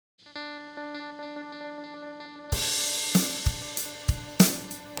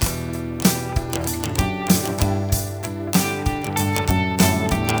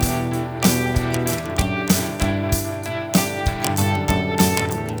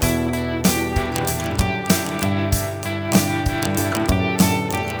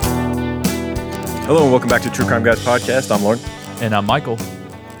Hello and welcome back to True Crime Guys Podcast. I'm Lauren. And I'm Michael.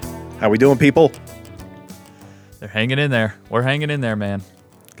 How we doing, people? They're hanging in there. We're hanging in there, man.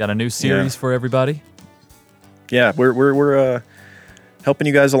 Got a new series for everybody. Yeah, we're helping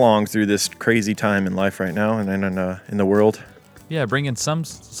you guys along through this crazy time in life right now and in the world. Yeah, bringing some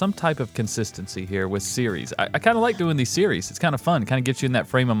type of consistency here with series. I kind of like doing these series. It's kind of fun. Kind of gets you in that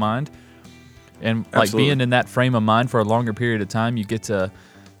frame of mind. And like Absolutely. being in that frame of mind for a longer period of time, you get to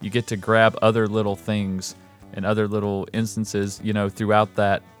grab other little things and other little instances, throughout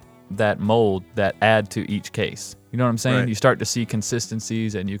that mold that add to each case. You know what I'm saying? Right. You start to see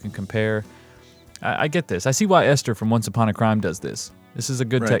consistencies and you can compare. I get this. I see why Esther from Once Upon a Crime does this. This is a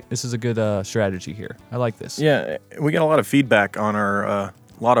good Right. this is a good strategy here. I like this. Yeah, we get a lot of feedback on our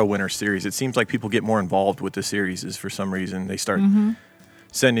Lotto Winner series. It seems like people get more involved with the series for some reason. They start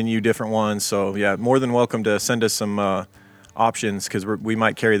sending you different ones. So, yeah, more than welcome to send us some options because we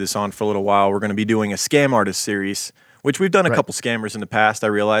might carry this on for a little while. We're going to be doing a Scam Artist series, which we've done a couple scammers in the past, I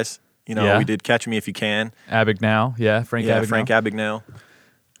realize. Yeah. We did Catch Me If You Can. Abagnale, yeah, Frank Abagnale. Frank Abagnale.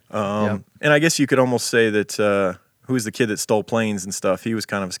 Yep. And I guess you could almost say that who's the kid that stole planes and stuff? He was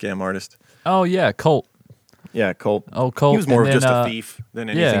kind of a scam artist. Oh yeah, Colt. Yeah, Colt. Oh, Colt. He was more and of then, just a thief than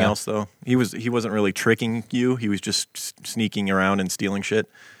anything yeah. else, though. He wasn't really tricking you. He was just sneaking around and stealing shit.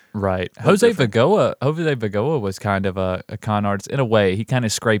 Right. Little Jose different. Vagoa was kind of a con artist in a way. He kind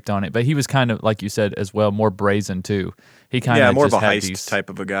of scraped on it, but he was kind of, like you said as well, more brazen too. He kind of More of just a had heist type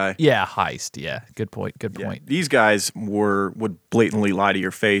of a guy. Yeah, heist. Yeah, good point. Good Yeah. point. These guys would blatantly lie to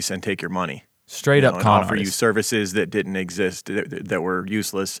your face and take your money. Straight up And con offer you artist. services that didn't exist, that were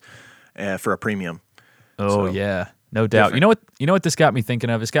useless for a premium. Oh So, yeah, no doubt. different. You know what this got me thinking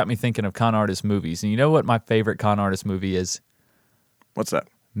of? It's got me thinking of con artist movies. And you know what my favorite con artist movie is? What's that?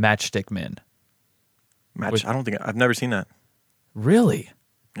 Matchstick Men. Match? I don't think I've never seen that. Really?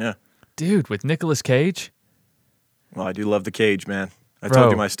 Yeah. Dude, with Nicolas Cage? Well, I do love the Cage, man. I Bro.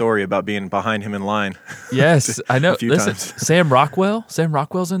 told you my story about being behind him in line. Yes, I know. A few Listen, times. Sam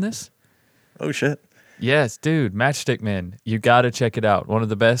Rockwell's in this? Oh shit. Yes, dude, Matchstick Men. You got to check it out. One of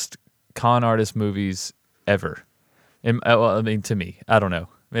the best con artist movies ever. To me, I don't know.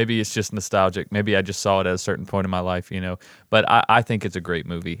 Maybe it's just nostalgic. Maybe I just saw it at a certain point in my life, But I think it's a great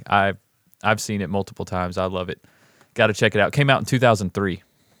movie. I've seen it multiple times. I love it. Got to check it out. Came out in 2003.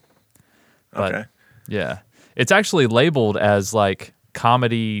 But, Okay. yeah. It's actually labeled as like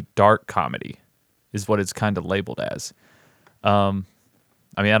comedy, dark comedy is what it's kind of labeled as. I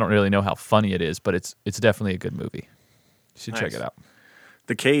don't really know how funny it is, but it's definitely a good movie. You should check Nice. it out.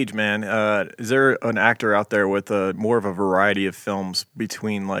 The Cage, man. Is there an actor out there with more of a variety of films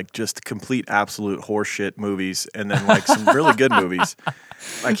between like just complete absolute horseshit movies and then like some really good movies?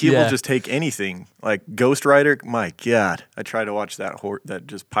 Like he Yeah. will just take anything. Like Ghost Rider. My God, I tried to watch that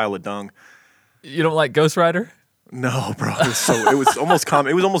just pile of dung. You don't like Ghost Rider? No, bro. It was almost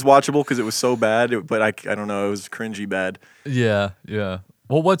it was almost watchable because it was so bad. But I don't know. It was cringy bad. Yeah, yeah.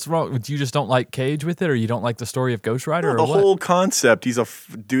 Well, what's wrong? You just don't like Cage with it, or you don't like the story of Ghost Rider, No, or the what? whole concept. He's a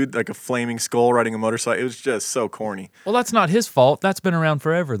dude like a flaming skull riding a motorcycle. It was just so corny. Well, that's not his fault. That's been around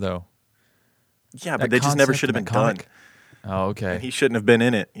forever, though. Yeah, That but they just never concept should have and been the done. comic. Oh, okay. He shouldn't have been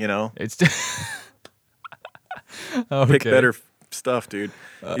in it. It's okay. Pick better stuff, dude.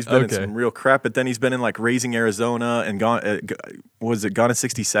 He's been in okay. some real crap, but then he's been in like Raising Arizona and Gone. Was it Gone in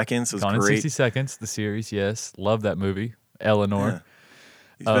 60 Seconds? It was Gone in great. 60 Seconds, the series. Yes, love that movie. Eleanor. Yeah.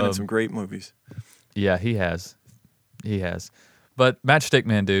 He's been in some great movies. Yeah, he has. He has. But Matchstick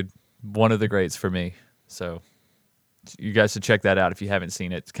Man, dude, one of the greats for me. So you guys should check that out if you haven't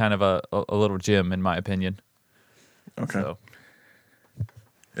seen it. It's kind of a little gem, in my opinion. Okay. So,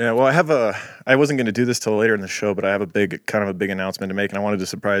 Yeah, well, I wasn't going to do this till later in the show, but I have a big announcement to make, and I wanted to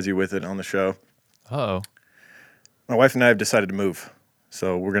surprise you with it on the show. uh-oh. My wife and I have decided to move,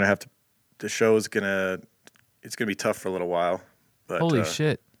 so we're going to have to. The show is it's gonna be tough for a little while. But, Holy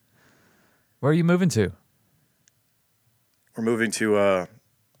shit. Where are you moving to? We're moving to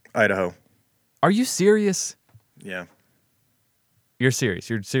Idaho. Are you serious? Yeah, You're serious.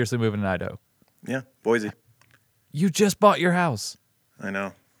 You're seriously moving to Idaho. yeah, Boise. You just bought your house. I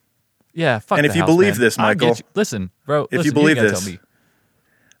know. Yeah, fuck And the if you house, believe man. this, I'll get Michael, you- listen, bro. if you listen, believe ain't gotta this- tell me.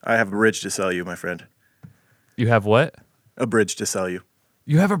 I have a bridge to sell you, my friend. You have what? A bridge to sell you.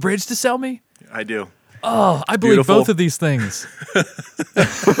 You have a bridge to sell me? I do. Oh, I believe Beautiful. both of these things.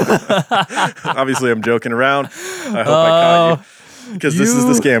 Obviously, I'm joking around. I hope I caught you. Because this is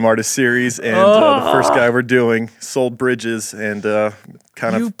the Scam Artist series, and the first guy we're doing sold bridges and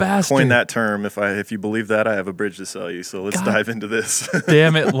kind You of bastard. coined that term. If you believe that, I have a bridge to sell you. So let's dive into this.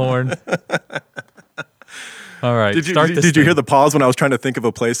 Damn it, Lauren. All right. Did you hear the pause when I was trying to think of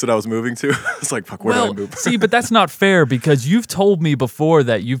a place that I was moving to? It's like, fuck, where did I move? See, but that's not fair because you've told me before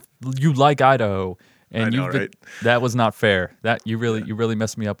that you like Idaho, and I know, right? That was not fair. That you really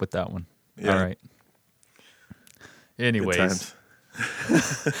messed me up with that one. Yeah. All right. Anyways. Good times.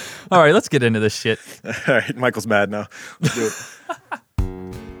 All right, let's get into this shit. All right, Michael's mad now. Let's do it.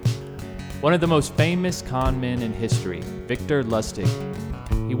 One of the most famous con men in history, Victor Lustig.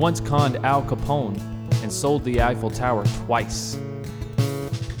 He once conned Al Capone and sold the Eiffel Tower twice.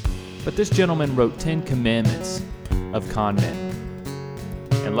 But this gentleman wrote 10 commandments of con men.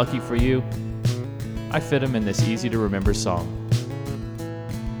 And lucky for you, I fit them in this easy-to-remember song.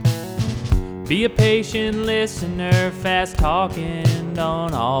 Be a patient listener, fast talking,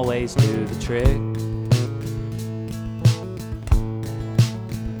 don't always do the trick.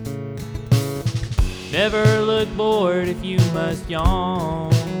 Never look bored if you must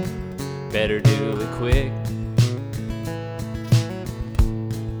yawn, better do it quick.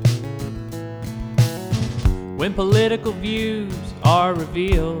 When political views are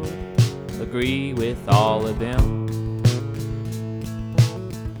revealed, agree with all of them.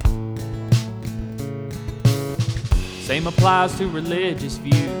 Same applies to religious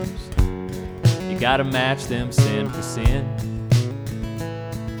views. You gotta match them sin for sin.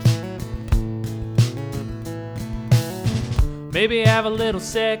 Maybe have a little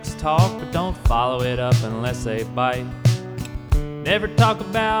sex talk, but don't follow it up unless they bite. Never talk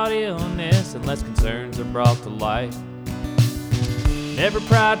about illness unless concerns are brought to light. Never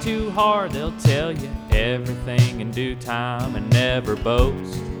pry too hard, they'll tell you everything in due time, and never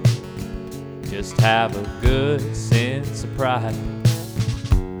boast. Just have a good sense of pride.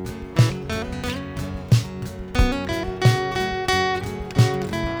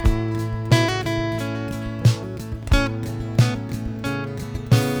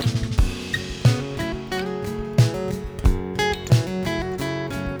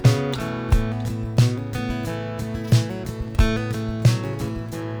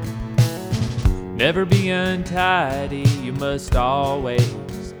 Never be untidy, you must always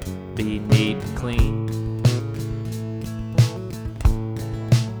be neat and clean.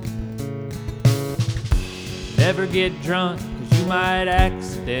 Never get drunk, cause you might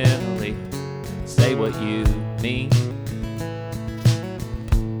accidentally say what you mean.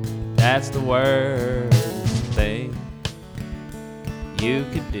 That's the worst thing you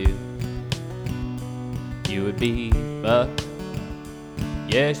could do. You would be fucked,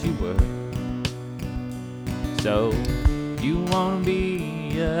 yes you would. So you wanna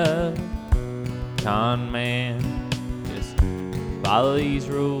be a con man, just follow these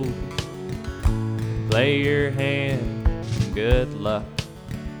rules, play your hand, and good luck.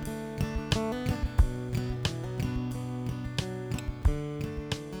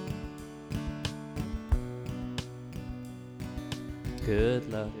 Good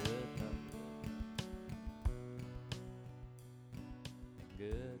luck.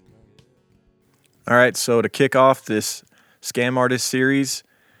 All right, so to kick off this Scam Artist series,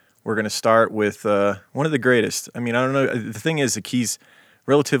 we're going to start with one of the greatest. I mean, I don't know. The thing is, like, he's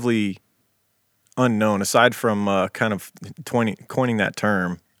relatively unknown, aside from kind of coining that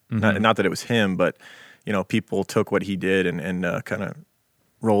term. Mm-hmm. Not that it was him, but, you know, people took what he did and kind of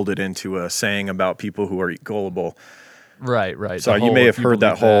rolled it into a saying about people who are gullible. Right, right. So you may have heard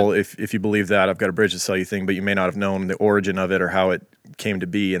that whole, if you believe that, I've got a bridge to sell you thing, but you may not have known the origin of it or how it came to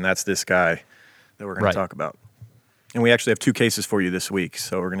be, and that's this guy that we're going to talk about. And we actually have 2 cases for you this week.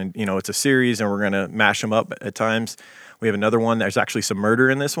 So we're going to, you know, it's a look going to mash them up at times. We have another one. There's actually some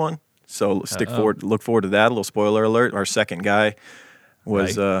murder in this one. So look forward to that. A little spoiler alert. Our second guy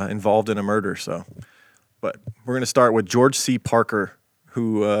was involved in a murder. But we're going to start with George C. Parker,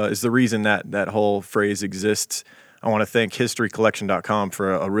 who is the reason that whole phrase exists. I want to thank historycollection.com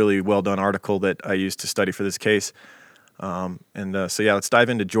for a really well-done article that I used to study for this case. Let's dive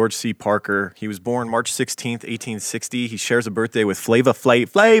into George C. Parker. He was born March 16th, 1860. He shares a birthday with Flava Flav.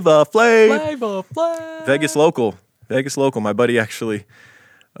 Vegas local. My buddy actually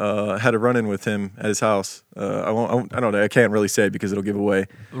had a run-in with him at his house. I don't know. I can't really say it because it'll give away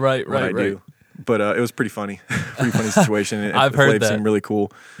what I do. But it was pretty funny. Pretty funny situation. And I've heard that. Seemed really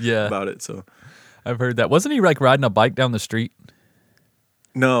cool about it. So I've heard that. Wasn't he like riding a bike down the street?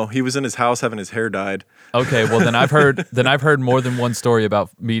 No, he was in his house having his hair dyed. Okay, well then I've heard more than one story about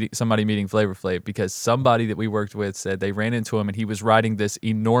somebody meeting Flavor Flav, because somebody that we worked with said they ran into him and he was riding this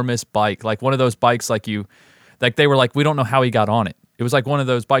enormous bike, like one of those bikes they were like, we don't know how he got on it. It was like one of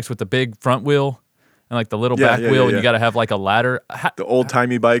those bikes with the big front wheel, and like the little Yeah, back yeah, wheel, yeah, and you yeah. got to have like a ladder. The old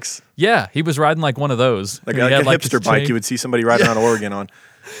timey bikes, Yeah, he was riding like one of those. like, And he like had, a his hipster bike chain. you would see somebody riding on Oregon on.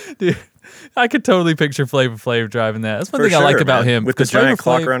 Dude, I could totally picture Flavor Flav driving that. That's one For thing I like sure, about man. him. with the 'cause Flavor giant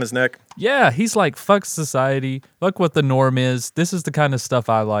clock Flav- around his neck. Yeah, he's like, fuck society, fuck what the norm is. This is the kind of stuff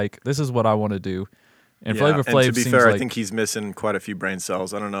I like. This is what I want to do. And Yeah, Flavor and Flav to be seems fair, like I think he's missing quite a few brain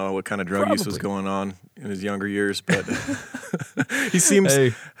cells. I don't know what kind of drug use was Probably. going on in his younger years, but he seems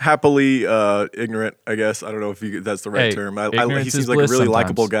Hey. happily ignorant. I guess I don't know if that's the right Hey, term. He ignorance seems is like a bliss really sometimes.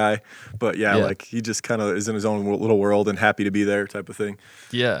 likable guy, but yeah, Yeah. like he just kind of is in his own little world and happy to be there, type of thing.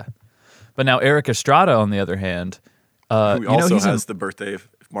 yeah. But now Eric Estrada, on the other hand, Who you know, also he's has the birthday of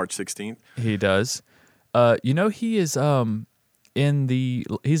March 16th. he does. You know, he is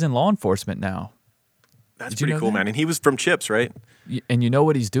he's in law enforcement now. That's Did you pretty know cool, that? man. And he was from Chips, right? And you know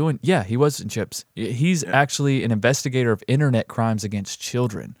what he's doing? Yeah, he was in Chips. He's actually an investigator of internet crimes against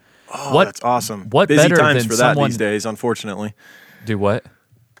children. Oh, What- that's awesome. what Busy better times than for that someone- these days, unfortunately. Do what?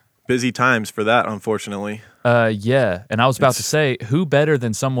 Busy times for that, unfortunately. Yeah, and I was about to It's- say, who better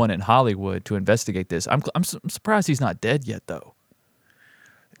than someone in Hollywood to investigate this? I'm surprised he's not dead yet, though.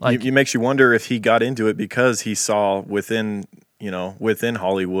 Like, It makes you wonder if he got into it because he saw within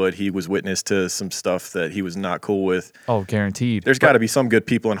Hollywood, he was witness to some stuff that he was not cool with. oh, guaranteed. There's got to be some good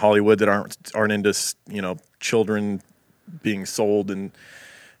people in Hollywood that aren't into children being sold and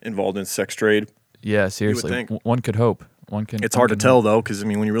involved in sex trade. Yeah, seriously. think. One could hope. One can. It's one hard to can tell hope. though, because I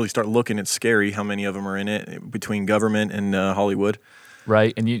mean, when you really start looking, it's scary how many of them are in it between government and Hollywood.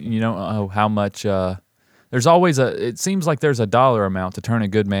 Right? And you don't know how much. There's always it seems like there's a dollar amount to turn a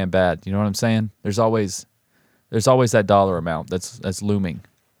good man bad. You know what I'm saying? There's always that dollar amount that's looming.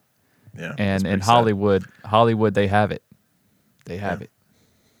 Yeah, And it's in pretty sad. Hollywood, they have it. They have it.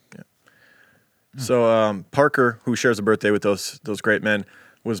 So Parker, who shares a birthday with those great men,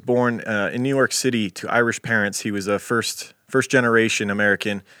 was born in New York City to Irish parents. He was a first generation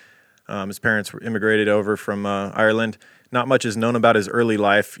American. His parents were immigrated over from Ireland. Not much is known about his early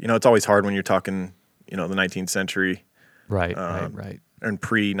life. You know, it's always hard when you're talking, the 19th century Right. Right. and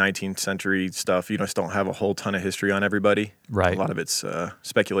pre-19th century stuff. You just don't have a whole ton of history on everybody. Right. A lot of it's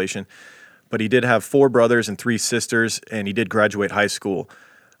speculation. But he did have 4 brothers and 3 sisters, and he did graduate high school.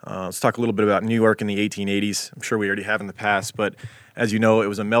 Let's talk a little bit about New York in the 1880s. I'm sure we already have in the past, but as you know, it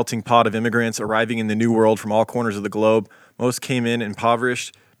was a melting pot of immigrants arriving in the New World from all corners of the globe. Most came in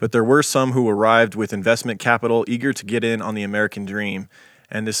impoverished, but there were some who arrived with investment capital, eager to get in on the American dream.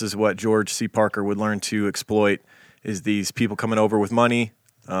 And this is what George C. Parker would learn to exploit: is these people coming over with money,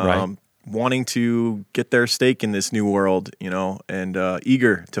 Right. wanting to get their stake in this new world, and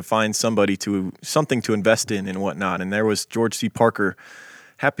eager to find something to invest in and whatnot. And there was George C. Parker,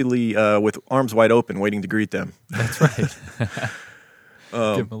 happily with arms wide open, waiting to greet them. That's right.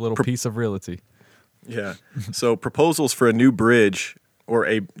 Give him a little piece of realty. Yeah. So proposals for a new bridge, or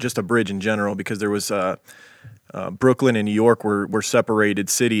just a bridge in general, because there was Brooklyn and New York were separated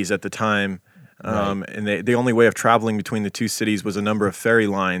cities at the time. And the only way of traveling between the two cities was a number of ferry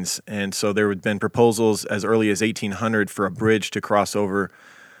lines. And so there had been proposals as early as 1800 for a bridge to cross over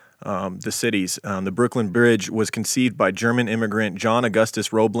the cities. The Brooklyn Bridge was conceived by German immigrant John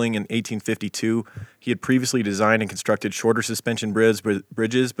Augustus Roebling in 1852. He had previously designed and constructed shorter suspension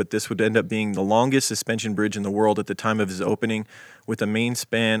bridges, but this would end up being the longest suspension bridge in the world at the time of his opening, with a main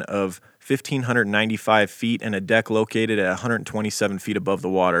span of 1,595 feet and a deck located at 127 feet above the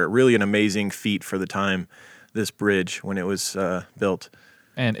water. Really an amazing feat for the time, this bridge, when it was built.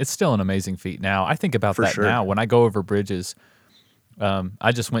 And it's still an amazing feat now. I think about For that sure. now when I go over bridges.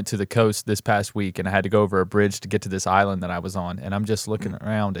 I just went to the coast this past week, and I had to go over a bridge to get to this island that I was on. And I'm just looking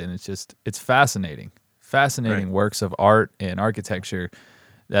around, and it's fascinating, Right. works of art and architecture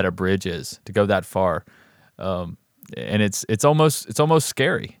that a bridge is, to go that far. And it's almost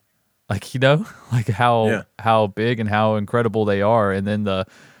scary, like like how big and how incredible they are, and then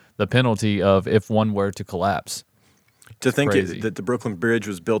the penalty of if one were to collapse. To think crazy. that the Brooklyn Bridge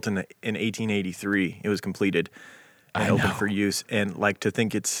was built in 1883, it was completed and open for use, and to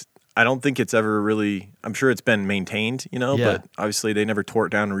think I don't think it's ever really. I'm sure it's been maintained, Yeah. but obviously they never tore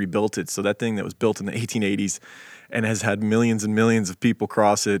it down and rebuilt it. So that thing that was built in the 1880s and has had millions and millions of people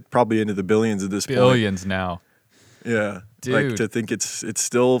cross it, probably into the billions at this point. Billions now. Yeah, Dude. to think it's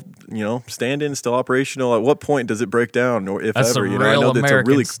still standing, still operational. At what point does it break down, or if That's ever? a I real know that's American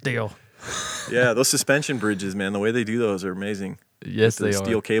a really steel. yeah. Those suspension bridges, man, the way they do those are amazing. Yes, With they the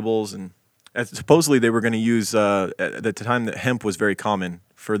steel are. cables, and supposedly they were going to use at the time that hemp was very common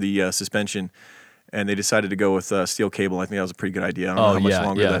for the suspension, and they decided to go with steel cable. I think that was a pretty good idea. I don't know how much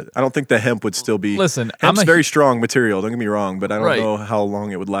longer that. I don't think the hemp would still be. Listen, hemp's very strong material. Don't get me wrong, but I don't Right. know how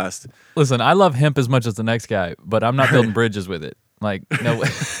long it would last. Listen, I love hemp as much as the next guy, but I'm not building bridges with it. Like, no way.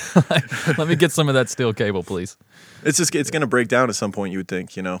 Like, let me get some of that steel cable, please. It's going to break down at some point, you would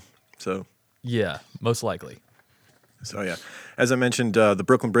think, So Yeah, most likely. So yeah, as I mentioned, the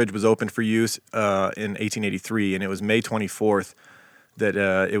Brooklyn Bridge was opened for use in 1883, and it was May 24th that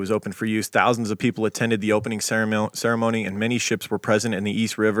it was opened for use. Thousands of people attended the opening ceremony, and many ships were present in the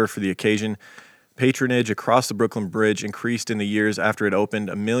East River for the occasion. Patronage across the Brooklyn Bridge increased in the years after it opened.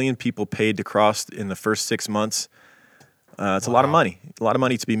 1 million people paid to cross in the first 6 months. It's a lot of money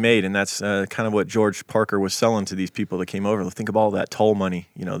to be made, and that's kind of what George Parker was selling to these people that came over. Think of all that toll money,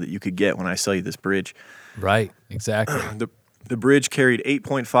 that you could get when I sell you this bridge. Right, exactly. The bridge carried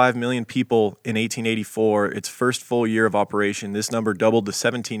 8.5 million people in 1884, its first full year of operation. This number doubled to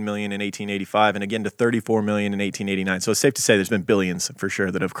 17 million in 1885 and again to 34 million in 1889. So it's safe to say there's been billions for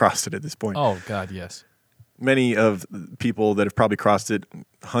sure that have crossed it at this point. Oh, God, yes. Many of the people that have probably crossed it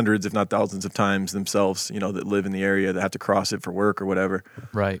hundreds, if not thousands of times themselves, that live in the area that have to cross it for work or whatever.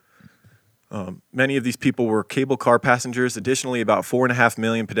 Right. Many of these people were cable car passengers. Additionally, about 4.5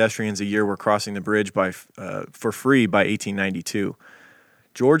 million pedestrians a year were crossing the bridge for free by 1892.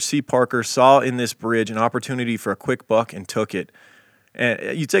 George C. Parker saw in this bridge an opportunity for a quick buck and took it.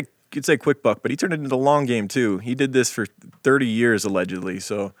 And you'd say quick buck, but he turned it into a long game too. He did this for 30 years allegedly.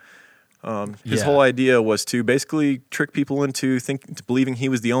 So his whole idea was to basically trick people into believing he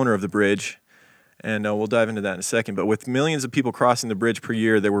was the owner of the bridge. And we'll dive into that in a second. But with millions of people crossing the bridge per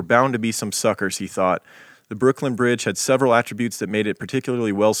year, there were bound to be some suckers, he thought. The Brooklyn Bridge had several attributes that made it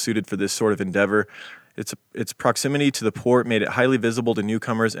particularly well-suited for this sort of endeavor. Its proximity to the port made it highly visible to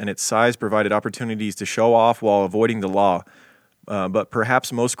newcomers, and its size provided opportunities to show off while avoiding the law. But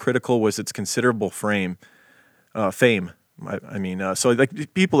perhaps most critical was its considerable fame. So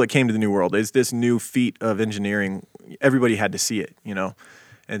like people that came to the New World, it's this new feat of engineering. Everybody had to see it,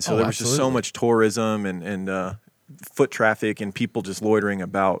 And so there was just so much tourism and foot traffic and people just loitering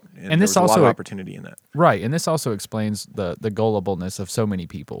about. And there was a lot of opportunity in that. Right. And this also explains the gullibleness of so many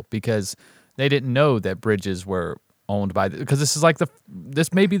people because they didn't know that bridges were owned by because this is like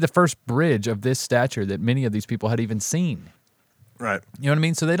this may be the first bridge of this stature that many of these people had even seen. Right. You know what I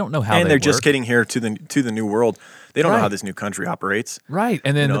mean? So they don't know how and they're just work. Getting here to the New World. They don't know how this new country operates. Right.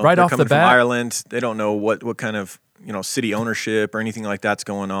 And then right off the bat, from Ireland, they don't know what kind of city ownership or anything like that's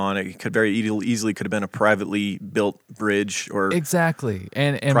going on. It could very easily could have been a privately built bridge or exactly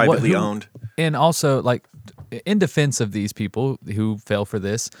and privately owned. And also, like, in defense of these people who fell for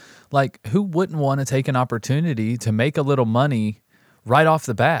this, like, who wouldn't want to take an opportunity to make a little money right off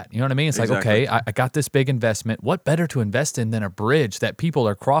the bat? You know what I mean? It's like, okay, I got this big investment. What better to invest in than a bridge that people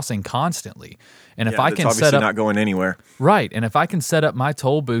are crossing constantly? And if I can set up, not going anywhere, right? And if I can set up my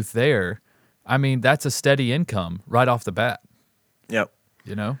toll booth there. I mean, that's a steady income right off the bat. Yep.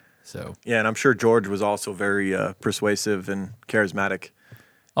 So. Yeah, and I'm sure George was also very persuasive and charismatic.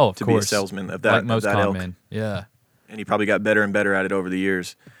 Oh, of to course. Be a salesman of that, like most of that con ilk. men. Yeah. And he probably got better and better at it over the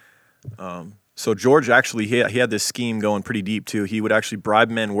years. So George actually, he had this scheme going pretty deep too. He would actually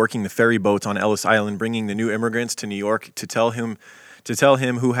bribe men working the ferry boats on Ellis Island, bringing the new immigrants to New York to tell him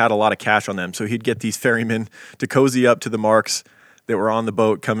who had a lot of cash on them. So he'd get these ferrymen to cozy up to the marks that were on the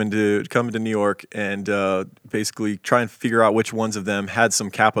boat coming to New York and basically try and figure out which ones of them had some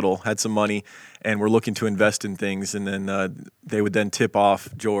capital, had some money, and were looking to invest in things. And then they would then tip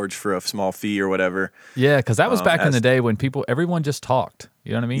off George for a small fee or whatever. Yeah, because that was back in the day when everyone just talked.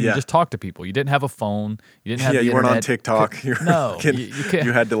 You know what I mean? Yeah. You just talked to people. You didn't have a phone. You didn't have the you internet. weren't on TikTok. No.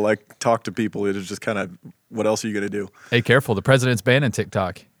 You had to talk to people. It was just kind of, what else are you going to do? Hey, careful. The president's banning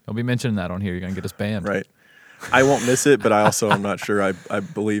TikTok. Don't be mentioning that on here. You're going to get us banned. Right. I won't miss it, but I also am not sure I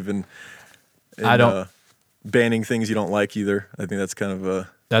believe in banning things you don't like either. I think that's kind of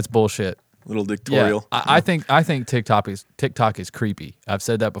that's bullshit. Little dictatorial. Yeah, I think TikTok is creepy. I've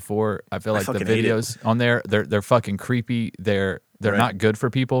said that before. I feel like the videos on there they're fucking creepy. They're not good for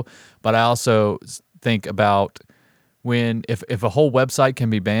people. But I also think about if a whole website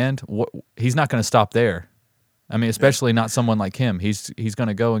can be banned, he's not going to stop there. I mean, especially not someone like him. He's going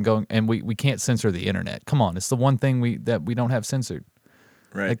to go, and we can't censor the internet. Come on, it's the one thing that we don't have censored.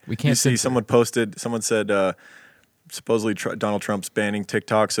 Right. Like, we can't. You see, someone said supposedly Donald Trump's banning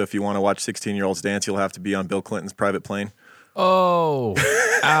TikTok. So if you want to watch 16-year-olds dance, you'll have to be on Bill Clinton's private plane. Oh,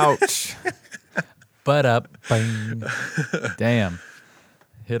 ouch! Butt up, bang. Damn.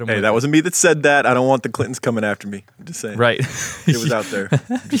 Hit him. Hey, that wasn't me that said that. I don't want the Clintons coming after me. I'm just saying. Right. It was out there.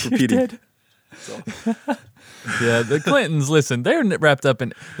 Just repeating. Did. So. Yeah, the Clintons, listen, they're wrapped up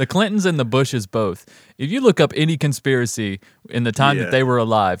in the Clintons and the Bushes both. If you look up any conspiracy in the time that they were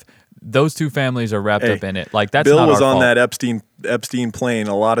alive, those two families are wrapped up in it. Like, that's Bill not was our on fault. that Epstein plane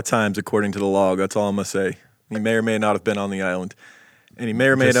a lot of times, according to the log. That's all I'm going to say. He may or may not have been on the island. And he may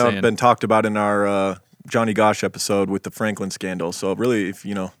or may Just not saying. have been talked about in our Johnny Gosh episode with the Franklin scandal. So really, if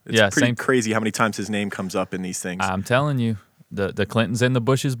it's pretty same. crazy how many times his name comes up in these things. I'm telling you, the Clintons and the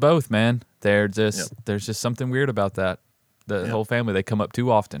Bushes both, man. There's just something weird about that. The whole family, they come up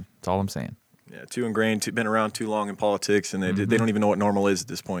too often. That's all I'm saying. Yeah, too ingrained, been around too long in politics, and they don't even know what normal is at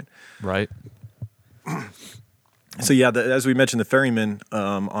this point. Right. So yeah, as we mentioned, the ferrymen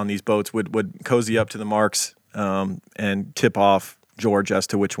on these boats would cozy up to the marks and tip off George as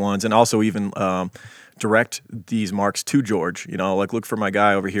to which ones, and also even direct these marks to George. Like, look for my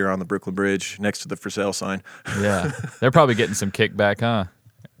guy over here on the Brooklyn Bridge next to the for sale sign. Yeah. They're probably getting some kickback, huh?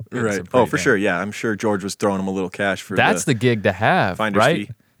 Getting Right. some Oh, pretty for damn- sure. Yeah, I'm sure George was throwing him a little cash for That's the gig to have, finder's right?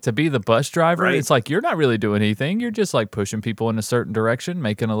 fee. To be the bus driver, Right. it's like you're not really doing anything. You're just like pushing people in a certain direction,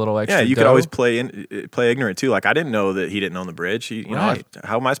 making a little extra. Yeah, you could dough. always play ignorant too. Like, I didn't know that he didn't own the bridge. Right.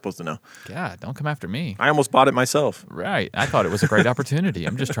 How am I supposed to know? God, don't come after me. I almost bought it myself, Right. I thought it was a great opportunity.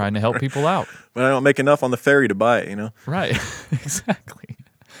 I'm just trying to help people out. but I don't make enough on the ferry to buy it. Right. Exactly.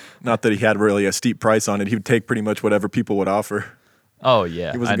 Not that he had really a steep price on it. He would take pretty much whatever people would offer. Oh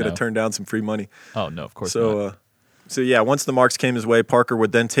yeah. He wasn't going to turn down some free money. Oh no, of course not. So yeah, once the marks came his way, Parker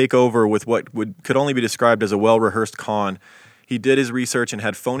would then take over with what could only be described as a well-rehearsed con. He did his research and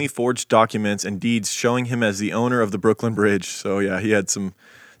had phony forged documents and deeds showing him as the owner of the Brooklyn Bridge. So yeah, he had some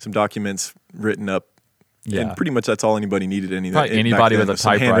documents written up. Yeah. And pretty much that's all anybody needed. Probably anybody with a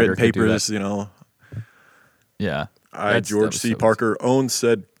some typewriter handwritten could do papers, that. Yeah. I, George C. Parker, own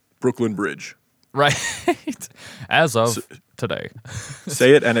said Brooklyn Bridge. Right. As of today.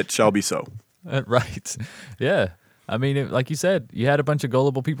 Say it and it shall be so. Right. Yeah. I mean, like you said, you had a bunch of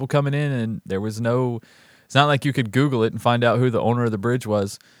gullible people coming in, and there was it's not like you could Google it and find out who the owner of the bridge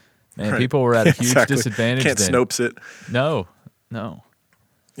was. Man, Right. people were at a huge Exactly. disadvantage Can't then. Snopes it. No.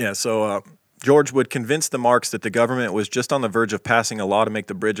 Yeah, so George would convince the marks that the government was just on the verge of passing a law to make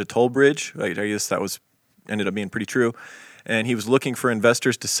the bridge a toll bridge. I guess that ended up being pretty true. And he was looking for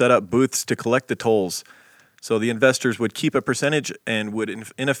investors to set up booths to collect the tolls. So the investors would keep a percentage and would,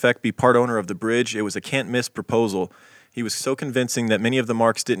 in effect, be part owner of the bridge. It was a can't-miss proposal. He was so convincing that many of the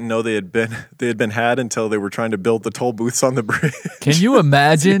marks didn't know they had been had until they were trying to build the toll booths on the bridge. Can you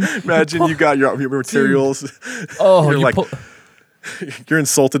imagine? Imagine you got your materials. Oh, You're you like, pull, you're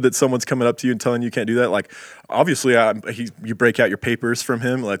insulted that someone's coming up to you and telling you can't do that. Like, obviously, you break out your papers from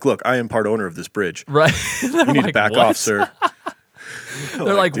him. Like, look, I am part owner of this bridge. right. You need to back off, sir.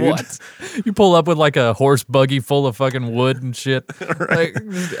 They're like, dude. what? You pull up with like a horse buggy full of fucking wood and shit, like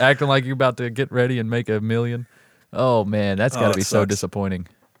just acting like you're about to get ready and make $1 million. Oh man, that's got to that be so sucks. disappointing.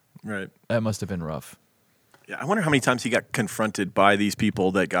 Right. That must have been rough. Yeah, I wonder how many times he got confronted by these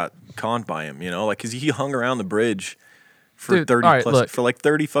people that got conned by him. Because he hung around the bridge for Dude, 30 all right, plus look. for like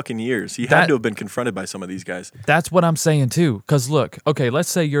 30 fucking years. He That- had to have been confronted by some of these guys. That's what I'm saying too. Cause look, okay, let's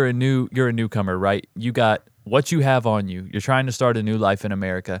say you're a newcomer, right? You got what you have on you. You're trying to start a new life in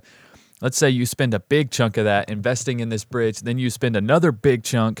America. Let's say you spend a big chunk of that investing in this bridge. Then you spend another big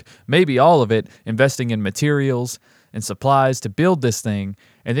chunk, maybe all of it, investing in materials and supplies to build this thing.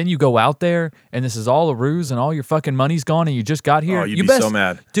 And then you go out there and this is all a ruse and all your fucking money's gone and you just got here. Oh, you'd you be best, so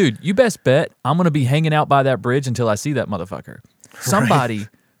mad. Dude, you best bet I'm going to be hanging out by that bridge until I see that motherfucker.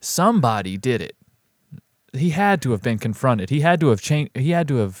 Somebody did it. He had to have been confronted. He had to have changed. He had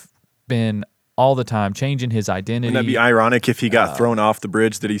to have been all the time changing his identity. Wouldn't that be ironic if he got thrown off the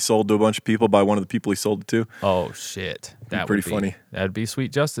bridge that he sold to a bunch of people by one of the people he sold it to? Oh shit, that pretty would be funny. That'd be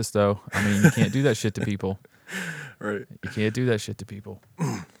sweet justice, though. I mean, you can't do that shit to people. Right. You can't do that shit to people.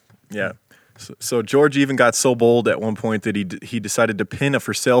 Yeah. So George even got so bold at one point that he decided to pin a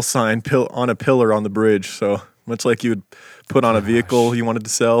for sale sign on a pillar on the bridge. So much like you would put on a vehicle you wanted to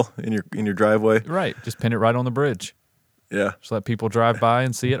sell in your driveway. Right, just pin it right on the bridge. Yeah. Just let people drive by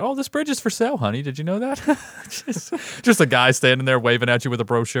and see it. Oh, this bridge is for sale, honey. Did you know that? just a guy standing there waving at you with a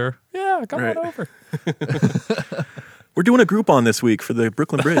brochure. Yeah, come Right. on over. We're doing a Groupon this week for the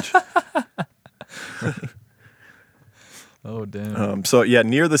Brooklyn Bridge. Oh, damn. So yeah,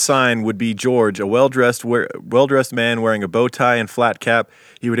 near the sign would be George, a well-dressed man wearing a bow tie and flat cap.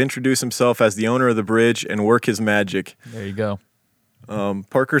 He would introduce himself as the owner of the bridge and work his magic. There you go.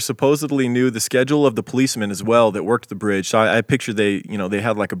 Parker supposedly knew the schedule of the policemen as well that worked the bridge. So I picture they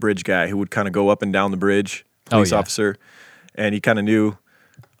had like a bridge guy who would kind of go up and down the bridge, police yeah. officer, and he kind of knew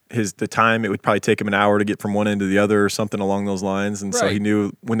the time. It would probably take him an hour to get from one end to the other or something along those lines. And so Right. he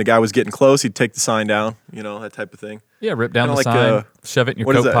knew when the guy was getting close, he'd take the sign down, that type of thing. Yeah, rip down Kinda the like, sign, shove it in your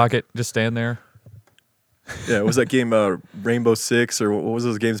what is coat that? pocket, just stand there. Yeah, it was that game Rainbow Six, or what was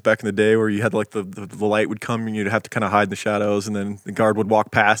those games back in the day where you had like the light would come and you'd have to kind of hide in the shadows, and then the guard would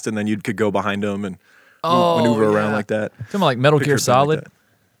walk past and then you could go behind him and maneuver around like that. Something like Metal Picture Gear a thing like Solid. that.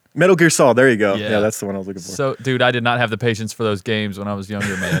 Metal Gear Solid, there you go. Yeah. Yeah, that's the one I was looking for. So, dude, I did not have the patience for those games when I was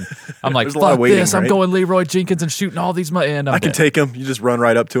younger, man. I'm like, There's a lot of fuck waiting, this. I'm right? going Leroy Jenkins and shooting all these. And I'm I can dead. take him. You just run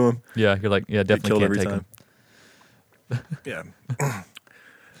right up to him. Yeah, you're like, yeah, Get definitely killed can't every take time. him. Yeah.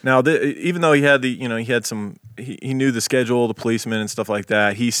 Now, even though he had he knew the schedule, the policemen and stuff like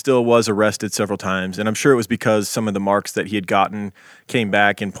that, he still was arrested several times. And I'm sure it was because some of the marks that he had gotten came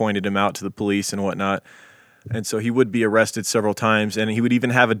back and pointed him out to the police and whatnot. And so he would be arrested several times, and he would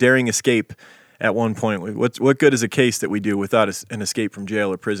even have a daring escape at one point. What good is a case that we do without an escape from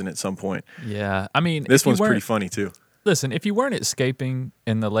jail or prison at some point? Yeah, I mean, This if you one's pretty weren't- funny too. Listen, if you weren't escaping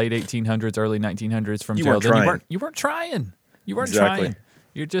in the late 1800s, early 1900s from You jail, weren't then trying. you weren't trying. You weren't Exactly. trying.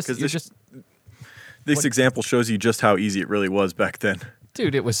 You're just 'Cause This What- example shows you just how easy it really was back then.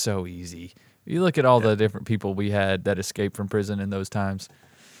 dude, it was so easy. You look at all the different people we had that escaped from prison in those times.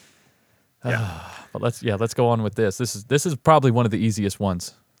 Yeah. But let's go on with this. This is probably one of the easiest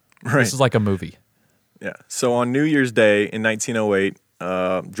ones. Right. This is like a movie. Yeah. So on New Year's Day in 1908,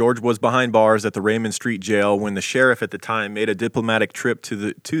 George was behind bars at the Raymond Street Jail when the sheriff at the time made a diplomatic trip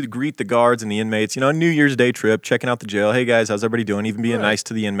to greet the guards and the inmates. A New Year's Day trip, checking out the jail. Hey guys, how's everybody doing? Even being Right. nice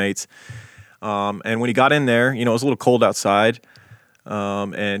to the inmates. And when he got in there, it was a little cold outside,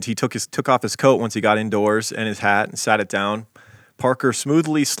 and he took off his coat once he got indoors and his hat and sat it down. Parker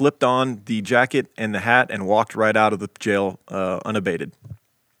smoothly slipped on the jacket and the hat and walked right out of the jail unabated.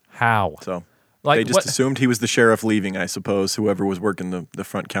 How? So Like, they just what- assumed he was the sheriff leaving, I suppose, whoever was working the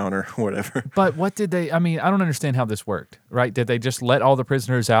front counter or whatever. But what did they? I mean, I don't understand how this worked. Right? Did they just let all the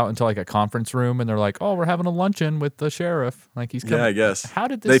prisoners out into like a conference room and they're like, "Oh, we're having a luncheon with the sheriff. Like he's coming." Yeah, I guess. How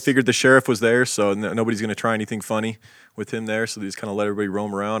did this? They figured the sheriff was there, so nobody's going to try anything funny with him there, so they just kind of let everybody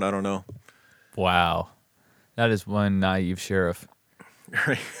roam around. I don't know. Wow, that is one naive sheriff.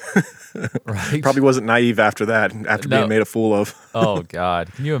 Right? Probably wasn't naive after that, after No. being made a fool of. Oh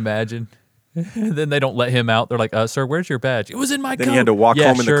God, can you imagine? Then they don't let him out. They're like, "Sir, where's your badge? It was in my coat." Then he had to walk Yeah,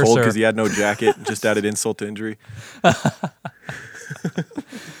 home in sure, the cold sir. because he had no jacket, just added insult to injury.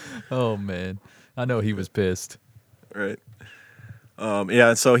 Oh man, I know he was pissed. Right. Yeah,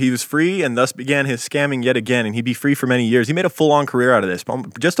 and so he was free and thus began his scamming yet again, and he'd be free for many years. He made a full-on career out of this,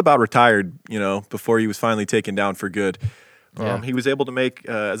 just about retired, before he was finally taken down for good. Yeah. He was able to make,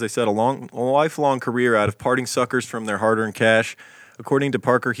 as I said, a lifelong career out of parting suckers from their hard-earned cash. According to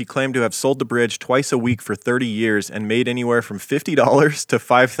Parker, he claimed to have sold the bridge twice a week for 30 years and made anywhere from $50 to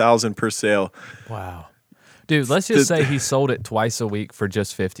 $5,000 per sale. Wow. Dude, let's just say he sold it twice a week for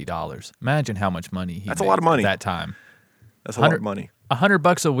just $50. Imagine how much money he That's a made lot of money. at that time. That's a lot of money.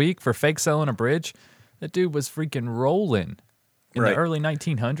 $100 a week for fake selling a bridge. That dude was freaking rolling in Right. the early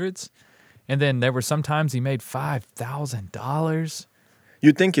 1900s. And then there were some times he made $5,000.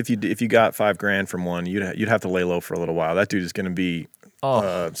 You'd think if you got $5,000 from one, you'd have to lay low for a little while. That dude is going to be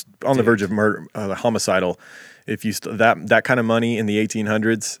on the verge of murder, homicidal. If you that kind of money in the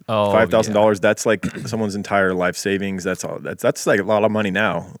 1800s, Oh, $5,000, that's like someone's entire life savings. That's all. That's like a lot of money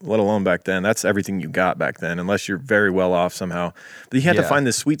now, let alone back then. That's everything you got back then, unless you're very well off somehow. But you had to Yeah. find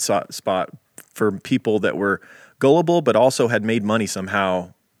this sweet spot for people that were gullible, but also had made money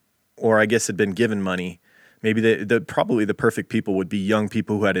somehow, or I guess had been given money. Maybe probably the perfect people would be young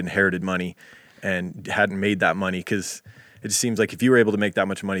people who had inherited money and hadn't made that money, because it just seems like if you were able to make that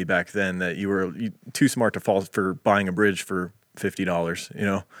much money back then, that you were too smart to fall for buying a bridge for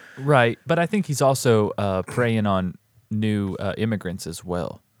 $50, Right. But I think he's also preying on new immigrants as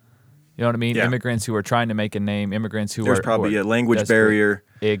well. You know what I mean? Yeah. Immigrants who are trying to make a name, immigrants who There's are probably who are a language desperate. barrier.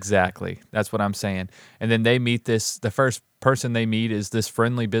 Exactly. That's what I'm saying. And then they meet the first person they meet is this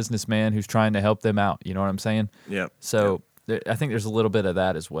friendly businessman who's trying to help them out. You know what I'm saying? Yeah. So I think there's a little bit of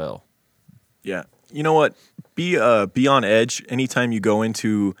that as well. Yeah. You know what? Be on edge anytime you go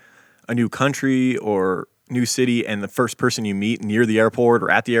into a new country or new city, and the first person you meet near the airport or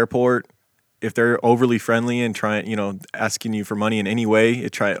at the airport, if they're overly friendly and trying, asking you for money in any way,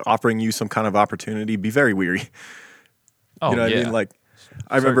 offering you some kind of opportunity, be very weary. Oh, You know what yeah. I mean? Like,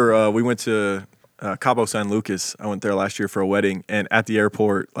 I remember we went to Cabo San Lucas. I went there last year for a wedding, and at the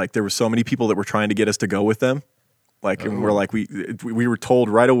airport, like, there were so many people that were trying to get us to go with them. Like, and we're like, we were told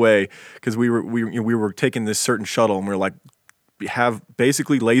right away, because we were taking this certain shuttle, and we were like, have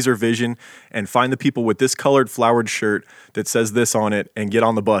basically laser vision and find the people with this colored flowered shirt that says this on it and get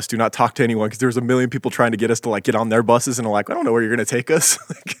on the bus. Do not talk to anyone because there's a million people trying to get us to like get on their buses and they're like, I don't know where you're going to take us.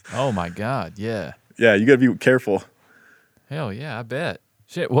 Oh my God. Yeah. Yeah, you got to be careful. Hell yeah, I bet.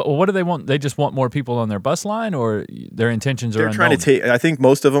 Shit. What do they want? They just want more people on their bus line, or their intentions are They're unknown? trying to take. I think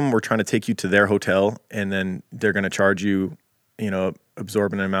most of them were trying to take you to their hotel, and then they're going to charge you,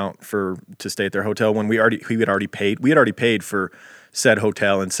 absorbent amount to stay at their hotel. When we had already paid for said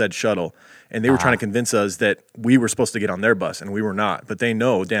hotel and said shuttle, and they were trying to convince us that we were supposed to get on their bus, and we were not. But they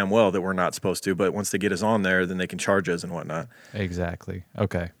know damn well that we're not supposed to. But once they get us on there, then they can charge us and whatnot. Exactly.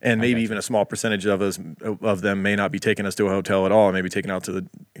 Okay. And maybe even a small percentage of them may not be taking us to a hotel at all. Maybe taking out to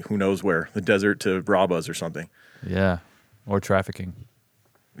who knows where, the desert to rob us or something. Yeah. Or trafficking.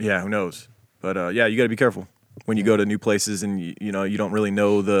 Yeah, who knows? But you got to be careful when you go to new places and you don't really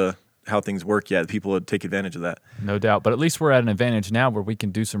know how things work yet. People would take advantage of that. No doubt. But at least we're at an advantage now where we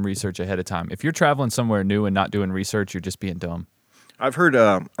can do some research ahead of time. If you're traveling somewhere new and not doing research, you're just being dumb. I've heard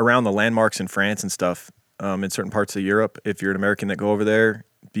around the landmarks in France and stuff, in certain parts of Europe, if you're an American that go over there,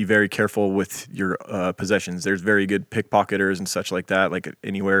 be very careful with your possessions. There's very good pickpocketers and such like that, like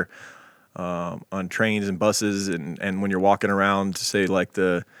anywhere on trains and buses, and when you're walking around, say like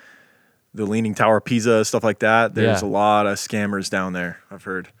the Leaning Tower of Pisa, stuff like that. There's a lot of scammers down there, I've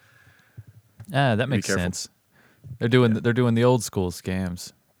heard. That makes sense. They're doing the old school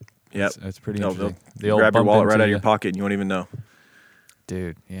scams. Yep. It's pretty interesting. They'll grab your wallet right out of your pocket and you won't even know.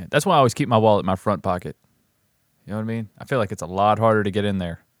 Dude, yeah. That's why I always keep my wallet in my front pocket. You know what I mean? I feel like it's a lot harder to get in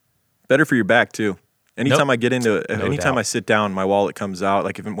there. Better for your back too. Anytime I get into doubt. I sit down, my wallet comes out.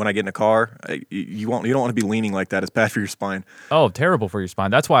 Like when I get in a car, you don't want to be leaning like that. It's bad for your spine. Oh, terrible for your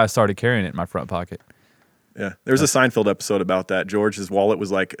spine. That's why I started carrying it in my front pocket. Yeah, there's a Seinfeld episode about that. George's wallet was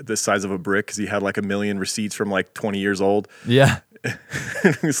like the size of a brick because he had like 1 million receipts from like 20 years old. Yeah.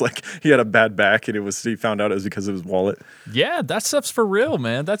 It was like he had a bad back, and he found out it was because of his wallet. Yeah, that stuff's for real,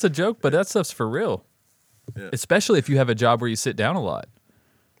 man. That's a joke, but that stuff's for real. Yeah. Especially if you have a job where you sit down a lot.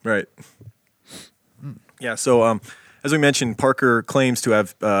 Right. Yeah. So, as we mentioned, Parker claims to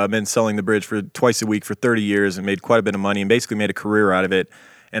have been selling the bridge for twice a week for 30 years and made quite a bit of money and basically made a career out of it.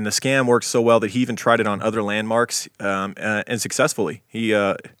 And the scam worked so well that he even tried it on other landmarks and successfully. He,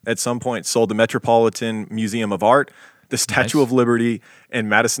 at some point, sold the Metropolitan Museum of Art, the Statue of Liberty, and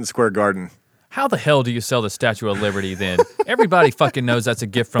Madison Square Garden. How the hell do you sell the Statue of Liberty then? Everybody fucking knows that's a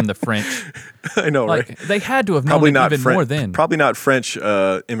gift from the French. I know, right? They had to have known it even more then. Probably not French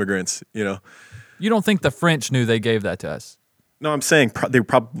immigrants, You don't think the French knew they gave that to us? No, I'm saying they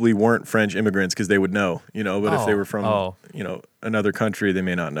probably weren't French immigrants because they would know, But if they were from, another country, they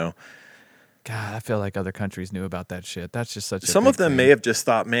may not know. God, I feel like other countries knew about that shit. That's just such a Some of them thing. may have just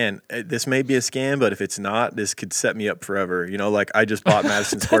thought, man, this may be a scam, but if it's not, this could set me up forever. Like I just bought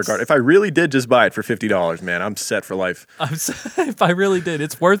Madison Square Garden. If I really did just buy it for $50, man, I'm set for life. If I really did,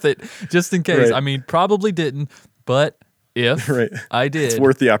 it's worth it just in case. Right. I mean, probably didn't, but if I did. It's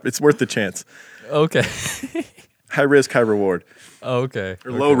worth the chance. Okay. High risk, high reward. Okay.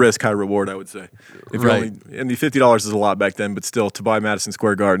 Or low risk, high reward, I would say. And the $50 is a lot back then, but still, to buy Madison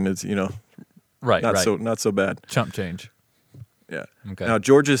Square Garden, it's not so bad. Chump change. Yeah. Okay. Now,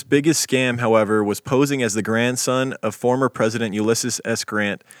 George's biggest scam, however, was posing as the grandson of former President Ulysses S.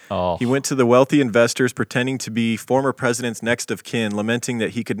 Grant. Oh. He went to the wealthy investors pretending to be former president's next of kin, lamenting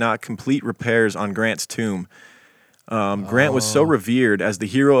that he could not complete repairs on Grant's tomb. Grant was so revered as the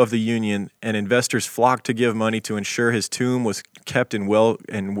hero of the Union, and investors flocked to give money to ensure his tomb was kept in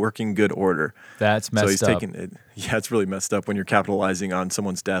working good order. That's messed up. It's really messed up when you're capitalizing on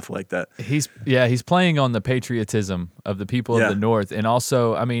someone's death like that. He's playing on the patriotism of the people of the North, and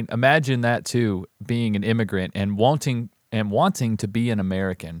also, I mean, imagine that too, being an immigrant and wanting to be an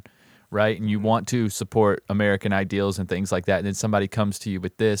American. Right, and you want to support American ideals and things like that, and then somebody comes to you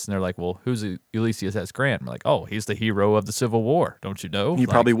with this, and they're like, "Well, who's Ulysses S. Grant?" And we're like, "Oh, he's the hero of the Civil War, don't you know?" You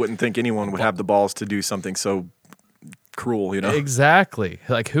probably wouldn't think anyone would have the balls to do something so cruel, Exactly.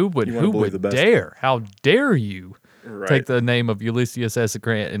 Like, who would dare? How dare you take the name of Ulysses S.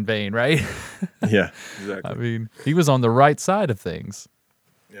 Grant in vain? Right? Yeah, exactly. I mean, he was on the right side of things.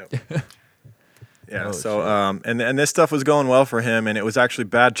 Yep. Yeah, and this stuff was going well for him, and it was actually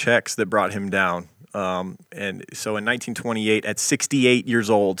bad checks that brought him down. And so in 1928, at 68 years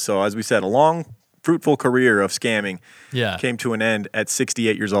old, so as we said, a long, fruitful career of scamming came to an end at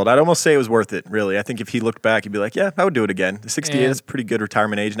 68 years old. I'd almost say it was worth it, really. I think if he looked back, he'd be like, yeah, I would do it again. 68 is a pretty good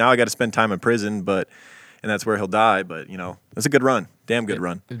retirement age. Now I got to spend time in prison, and that's where he'll die. But, it's a good run. Damn good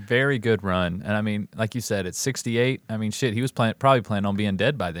run. Very good run. And, I mean, like you said, at 68, I mean, shit, he was probably planning on being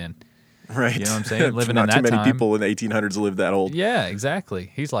dead by then. Right. You know what I'm saying? Living Not in that too many time. people in the 1800s lived that old. Yeah,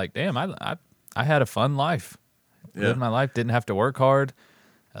 exactly. He's like, damn, I had a fun life. Yeah. Lived my life, didn't have to work hard.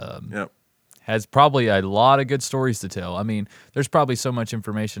 Yep. Has probably a lot of good stories to tell. I mean, there's probably so much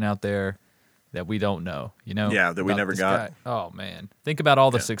information out there that we don't know, you know? Yeah, that we about never this got. guy. Oh, man. Think about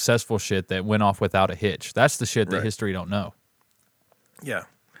all the Yeah. successful shit that went off without a hitch. That's the shit that Right. history don't know. Yeah.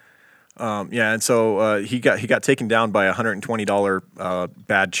 Yeah, and so he got taken down by a $120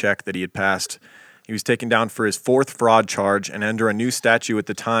 bad check that he had passed. He was taken down for his fourth fraud charge, and under a new statute at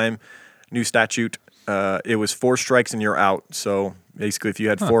the time, it was 4 strikes and you're out. So basically, if you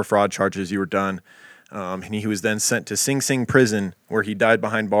had 4 fraud charges, you were done. And he was then sent to Sing Sing prison, where he died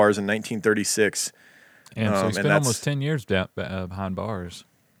behind bars in 1936. And so he and spent that's- almost 10 years behind bars.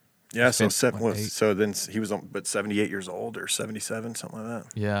 Yeah, so spent, what, 8? so then he was 78 years old or 77, something like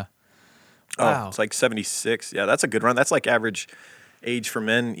that. Yeah. Oh, Wow. it's like 76. Yeah, that's a good run. That's like average age for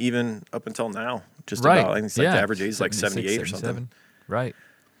men even up until now. Just Right. about. I think it's like Yeah. the average age is like 76, 78 or 77. something. Right.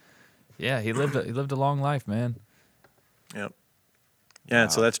 Yeah, he lived a long life, man. Yep. Yeah,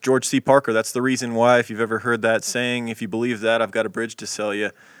 and so that's George C. Parker. That's the reason why, if you've ever heard that saying, if you believe that, I've got a bridge to sell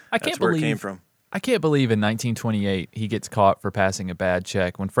you. That's where it came from. I can't believe in 1928 he gets caught for passing a bad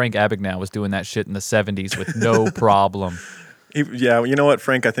check when Frank Abagnale was doing that shit in the 70s with no problem. Yeah, you know what?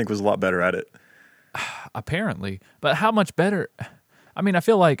 Frank, I think, was a lot better at it. Apparently. But how much better? I mean, I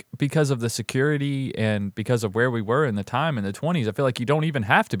feel like because of the security and because of where we were in the time in the 20s, I feel like you don't even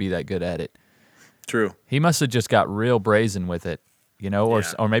have to be that good at it. True. He must have just got real brazen with it, you know,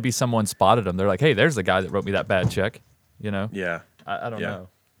 Yeah. or maybe someone spotted him. They're like, hey, there's the guy that wrote me that bad check, you know? Yeah. I don't Yeah. know.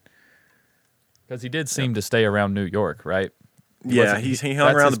 Because he did seem to stay around New York, right? Yeah, wasn't- he hung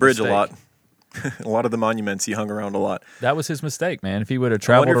that's around his the bridge a mistake. lot. A lot of the monuments, he hung around a lot. That was his mistake, man. If he would have I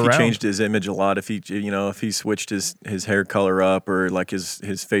traveled wonder if around. he changed his image a lot. If he switched his hair color up, or like his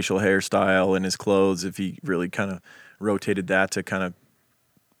facial hairstyle and his clothes, if he really kind of rotated that to kind of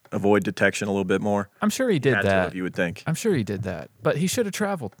avoid detection a little bit more. I'm sure he did Had to that. have, you would think. I'm sure he did that. But he should have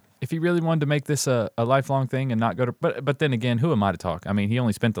traveled. If he really wanted to make this a lifelong thing and not go to... But then again, who am I to talk? I mean, he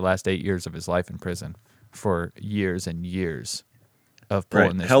only spent the last 8 years of his life in prison for years and years of pulling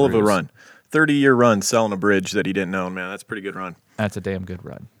Right, this hell of a ruse. run. 30-year run selling a bridge that he didn't own, man. That's a pretty good run. That's a damn good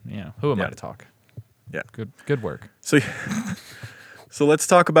run. Yeah. Who am I Yeah. to talk? Yeah. Good work. So, so let's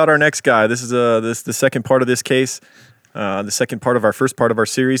talk about our next guy. This is the second part of this case, the second part of our first part of our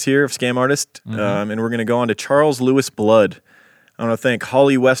series here of Scam Artist, and we're going to go on to Charles Lewis Blood. I want to thank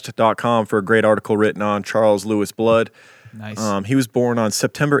HollyWest.com for a great article written on Charles Lewis Blood. Nice. He was born on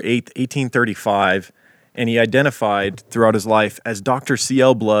September 8th, 1835, and he identified throughout his life as Dr.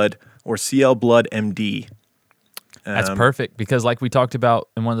 C.L. Blood or C.L. Blood, M.D. That's perfect because, like we talked about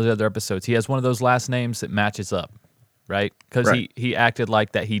in one of the other episodes, he has one of those last names that matches up, right? Because Right. he acted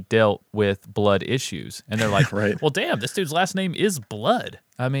like that he dealt with blood issues, and they're like, Right. well, damn, this dude's last name is Blood.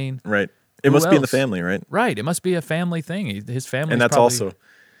 I mean, Right. It Who must be in the else? family, right? right? It must be a family thing. His family, And that's also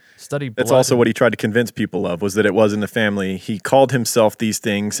studied. Blood That's also and- what he tried to convince people of, was that it was in the family. He called himself these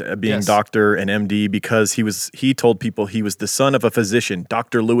things, being Yes. doctor and MD, because he told people he was the son of a physician,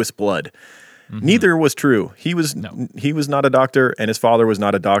 Dr. Lewis Blood. Neither was true. He was not a doctor, and his father was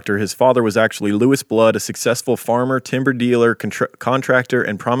not a doctor. His father was actually Lewis Blood, a successful farmer, timber dealer, contractor,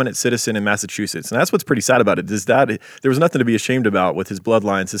 and prominent citizen in Massachusetts. And that's what's pretty sad about it, is that there was nothing to be ashamed about with his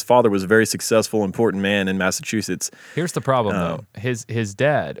bloodlines. His father was a very successful, important man in Massachusetts. Here's the problem, though. His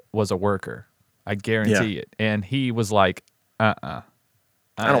dad was a worker. I guarantee it. And he was like, I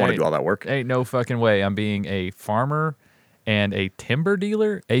don't want to do all that work. Ain't no fucking way. I'm being a farmer and a timber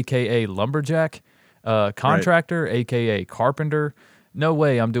dealer, a.k.a. lumberjack, contractor, a.k.a. carpenter. No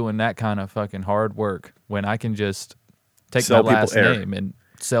way I'm doing that kind of fucking hard work when I can just take Sell my people last air. name and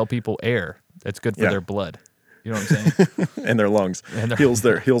sell people air. That's good for Yeah. their blood. You know what I'm saying? And their lungs. And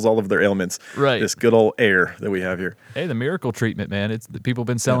their- heals all of their ailments. Right. This good old air that we have here. Hey, the miracle treatment, man. It's the people have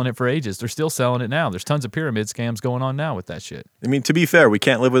been selling it for ages. They're still selling it now. There's tons of pyramid scams going on now with that shit. I mean, to be fair, we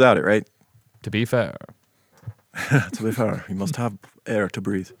can't live without it, right? To be fair. To be fair, you must have air to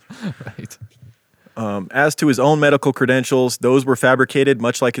breathe. Right. As to his own medical credentials, those were fabricated,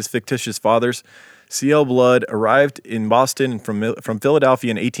 much like his fictitious father's. C.L. Blood arrived in Boston from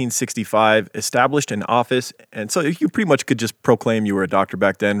Philadelphia in 1865, established an office, and so you pretty much could just proclaim you were a doctor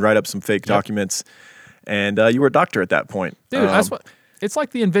back then, write up some fake documents, and you were a doctor at that point. Dude, that's what it's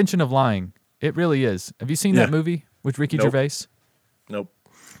like the invention of lying. It really is. Have you seen that Yeah. movie with Ricky Nope. Gervais? Nope.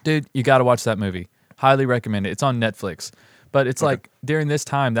 Dude, you got to watch that movie. Highly recommend it. It's on Netflix. But it's like during this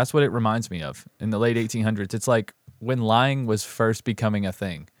time, that's what it reminds me of in the late 1800s. It's like when lying was first becoming a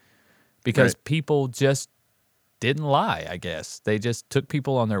thing because Right. people just didn't lie, I guess. They just took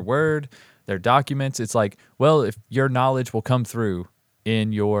people on their word, their documents. It's like, well, if your knowledge will come through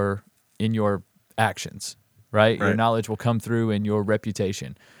in your actions, right? Your Right. knowledge will come through in your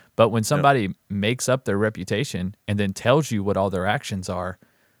reputation. But when somebody makes up their reputation and then tells you what all their actions are,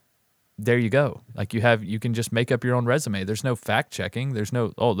 there you go. Like you can just make up your own resume. There's no fact checking. There's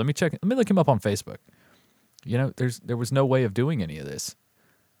no, oh, let me look him up on Facebook. You know, there was no way of doing any of this.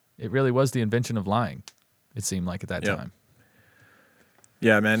 It really was the invention of lying, it seemed like at that time.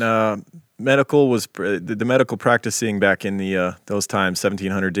 Yeah, man. Medical was the medical practicing back in the those times,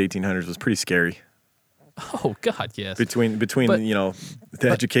 1700s, 1800s, was pretty scary. Oh God, yes. Between the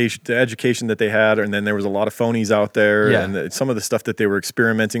education that they had, and then there was a lot of phonies out there, and some of the stuff that they were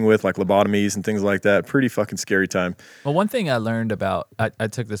experimenting with, like lobotomies and things like that. Pretty fucking scary time. Well, one thing I learned about, I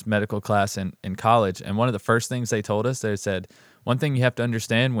took this medical class in college, and one of the first things they told us, they said, one thing you have to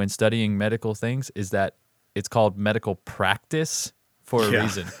understand when studying medical things is that it's called medical practice for a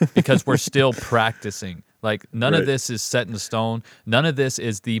reason, because we're still practicing. Like, none of this is set in stone. None of this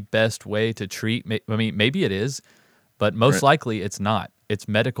is the best way to treat. I mean, maybe it is, but most likely it's not. It's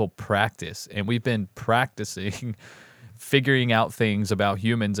medical practice. And we've been practicing figuring out things about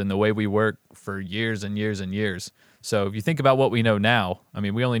humans and the way we work for years and years and years. So if you think about what we know now, I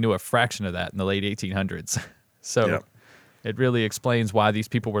mean, we only knew a fraction of that in the late 1800s. So it really explains why these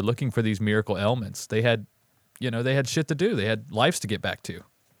people were looking for these miracle ailments. They had shit to do. They had lives to get back to.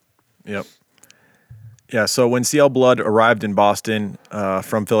 Yep. Yeah, so when C.L. Blood arrived in Boston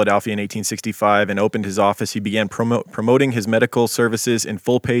from Philadelphia in 1865 and opened his office, he began promoting his medical services in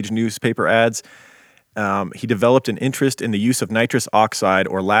full-page newspaper ads. He developed an interest in the use of nitrous oxide,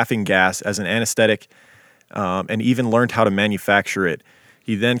 or laughing gas, as an anesthetic, and even learned how to manufacture it.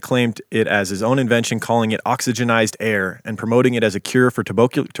 He then claimed it as his own invention, calling it oxygenized air, and promoting it as a cure for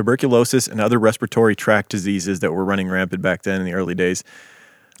tuberculosis and other respiratory tract diseases that were running rampant back then in the early days.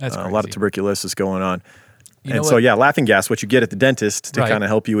 That's crazy. A lot of tuberculosis going on. You laughing gas, what you get at the dentist to kind of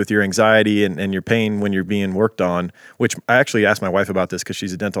help you with your anxiety and your pain when you're being worked on, which I actually asked my wife about this because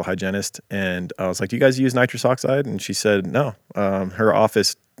she's a dental hygienist. And I was like, do you guys use nitrous oxide? And she said, no. Her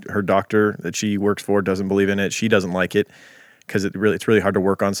office, her doctor that she works for doesn't believe in it. She doesn't like it because it's really hard to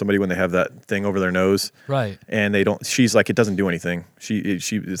work on somebody when they have that thing over their nose. Right. And she's like, it doesn't do anything.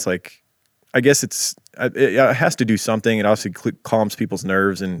 It's like, I guess it has to do something. It also calms people's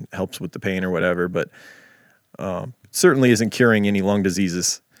nerves and helps with the pain or whatever, but certainly isn't curing any lung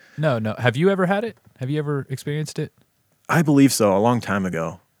diseases. No. Have you ever had it? Have you ever experienced it? I believe so, a long time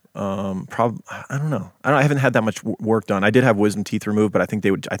ago. I don't know. I haven't had that much work done. I did have wisdom teeth removed, but I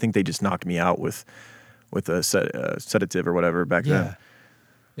think they just knocked me out with a sedative or whatever back then.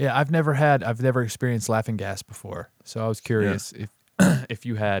 Yeah, I've never experienced laughing gas before, so I was curious if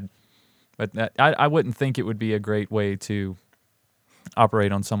you had. But I wouldn't think it would be a great way to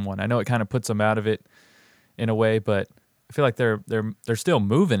operate on someone. I know it kind of puts them out of it in a way, but I feel like they're still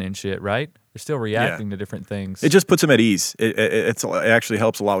moving and shit, right? They're still reacting to different things. It just puts them at ease. It actually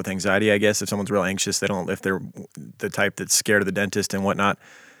helps a lot with anxiety, I guess. If someone's real anxious, if they're the type that's scared of the dentist and whatnot,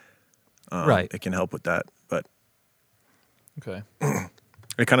 it can help with that. But okay.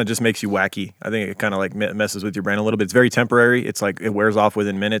 It kind of just makes you wacky. I think it kind of like messes with your brain a little bit. It's very temporary. It's like it wears off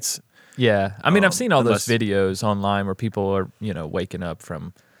within minutes. Yeah. I mean, I've seen all those videos online where people are, waking up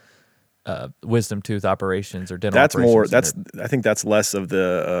from wisdom tooth operations or dental operations. I think that's less of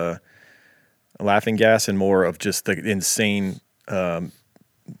the laughing gas and more of just the insane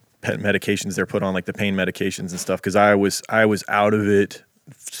medications they're put on, like the pain medications and stuff. Because I was out of it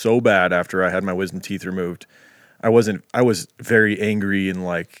so bad after I had my wisdom teeth removed. I was very angry and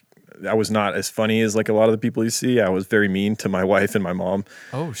like I was not as funny as like a lot of the people you see. I was very mean to my wife and my mom.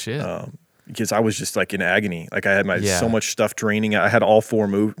 Oh shit. Because I was just like in agony. Like I had so much stuff draining. I had all four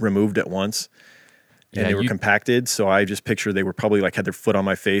removed at once. And they were compacted, so I just picture they were probably like had their foot on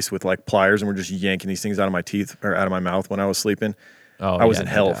my face with like pliers and were just yanking these things out of my teeth or out of my mouth when I was sleeping. Oh, I was in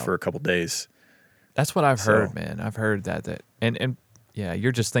hell for a couple days. That's what I've heard, man. I've heard that and yeah,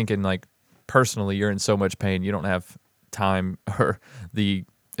 you're just thinking like personally you're in so much pain you don't have time or the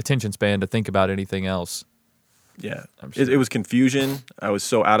attention span to think about anything else. Yeah, sure. It was confusion. I was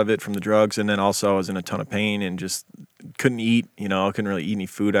so out of it from the drugs, and then also I was in a ton of pain and just couldn't eat. I couldn't really eat any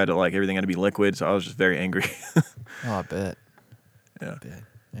food. I had to everything had to be liquid, so I was just very angry. Oh, I bet. Yeah. I bet.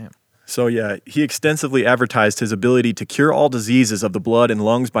 Damn. So yeah, he extensively advertised his ability to cure all diseases of the blood and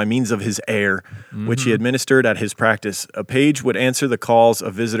lungs by means of his air, which he administered at his practice. A page would answer the calls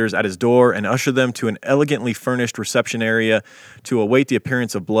of visitors at his door and usher them to an elegantly furnished reception area to await the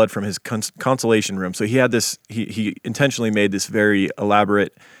appearance of blood from his consultation room. So he had this. He intentionally made this very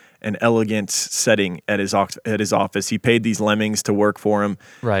elaborate an elegant setting at his office. He paid these lemmings to work for him,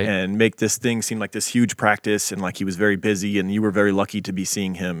 Right. and make this thing seem like this huge practice, and like he was very busy, and you were very lucky to be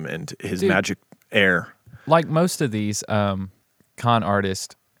seeing him and his Dude. magic air. Like most of these con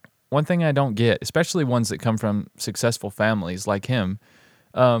artists, one thing I don't get, especially ones that come from successful families like him,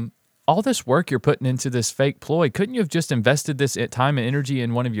 all this work you're putting into this fake ploy, couldn't you have just invested this time and energy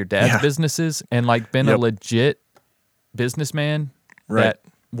in one of your dad's Yeah. businesses and like been a Yep. legit businessman Right. that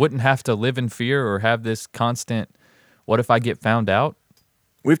wouldn't have to live in fear or have this constant, what if I get found out?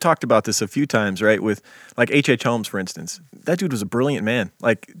 We've talked about this a few times, right? With like H.H. Holmes, for instance. That dude was a brilliant man.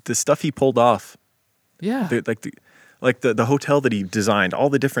 Like the stuff he pulled off, Yeah. the hotel that he designed, all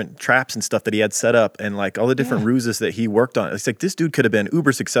the different traps and stuff that he had set up, and like all the different Yeah. ruses that he worked on. It's like this dude could have been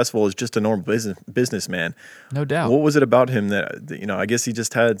uber successful as just a normal businessman. No doubt. What was it about him that you know? I guess he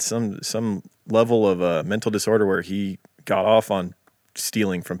just had some level of mental disorder where he got off on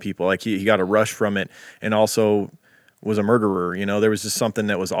stealing from people. Like he got a rush from it, and also was a murderer. You know, there was just something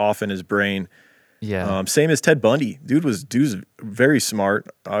that was off in his brain. Yeah. Same as Ted Bundy. Dude's very smart.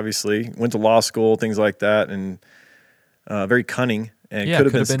 Obviously, went to law school, things like that, and very cunning. And Yeah, could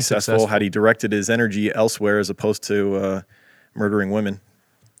have could been have been successful successful. had he directed his energy elsewhere as opposed to murdering women.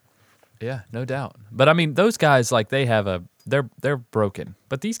 Yeah, no doubt. But I mean, those guys like they're broken.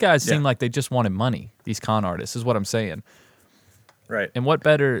 But these guys seem Yeah. like they just wanted money. These con artists is what I'm saying. Right. And what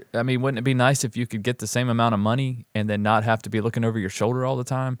better? I mean, wouldn't it be nice if you could get the same amount of money and then not have to be looking over your shoulder all the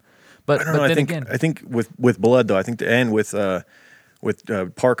time? But I don't but know. then I again, think with Blood though, I think and with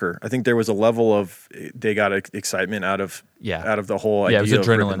Parker, I think there was a level of they got excitement out of the whole idea. yeah, it was of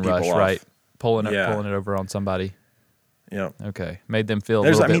ripping adrenaline people rush, off. right? Pulling Yeah. it over on somebody. Yeah. Okay, made them feel a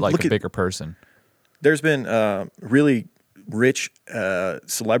There's- little I bit mean, like look a at- bigger person. There's been really rich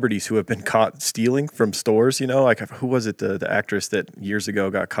celebrities who have been caught stealing from stores. You know, like who was it? The actress that years ago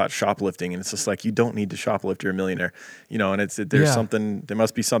got caught shoplifting, and it's just like you don't need to shoplift. You're a millionaire, you know. And there's Yeah. something. There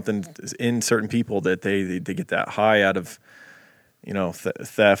must be something in certain people that they get that high out of, you know,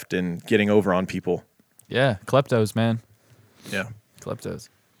 theft and getting over on people. Yeah, kleptos, man, Yeah. kleptos.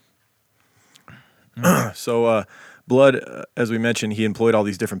 So, Blood, as we mentioned, he employed all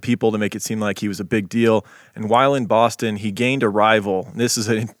these different people to make it seem like he was a big deal. And while in Boston, he gained a rival. This is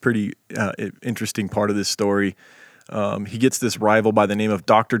a pretty interesting part of this story. He gets this rival by the name of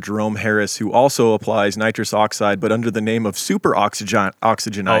Dr. Jerome Harris, who also applies nitrous oxide, but under the name of super oxygenized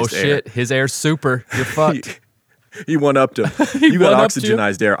Oh air. shit, his air's super. You're fucked. He went up to you got one-upped you?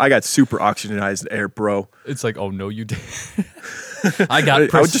 oxygenized air. I got super oxygenized air, bro. It's like, oh no, you did. I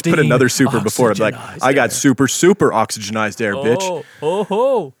got. I would just put another super before it. Like, oxygenized I got air. super oxygenized air, bitch.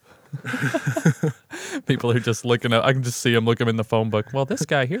 Oh. People are just looking at. I can just see him looking in the phone book. Well, this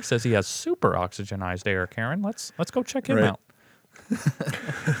guy here says he has super oxygenized air. Karen, let's go check him Right. out.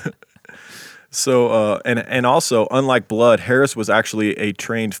 So, and also, unlike Blood, Harris was actually a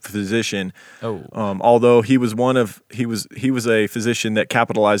trained physician. Oh. Although he was a physician that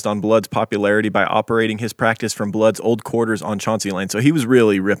capitalized on Blood's popularity by operating his practice from Blood's old quarters on Chauncey Lane. So he was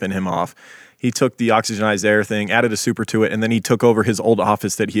really ripping him off. He took the oxygenized air thing, added a super to it, and then he took over his old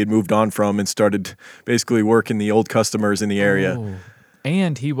office that he had moved on from and started basically working the old customers in the area. Oh.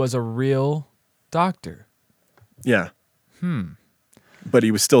 And he was a real doctor. Yeah. But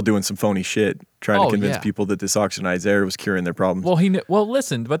he was still doing some phony shit, trying Oh, to convince yeah. people that this oxygenized air was curing their problems. Well,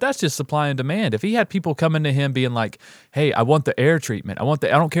 listen, but that's just supply and demand. If he had people coming to him being like, "Hey, I want the air treatment. I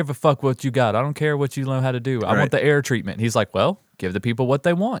don't care if a fuck what you got. I don't care what you know how to do. I Right. want the air treatment." He's like, "Well, give the people what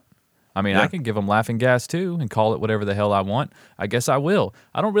they want. I mean, Yeah. I can give them laughing gas too and call it whatever the hell I want. I guess I will.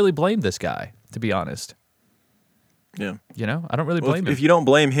 I don't really blame this guy, to be honest. Yeah. You know, I don't really Well, blame him. if you don't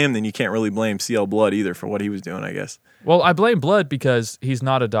blame him, then you can't really blame CL Blood either for what he was doing, I guess. Well, I blame Blood because he's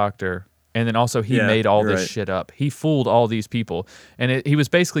not a doctor. And then also he Yeah, made all you're this right. shit up. He fooled all these people. And he was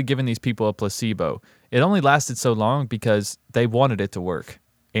basically giving these people a placebo. It only lasted so long because they wanted it to work.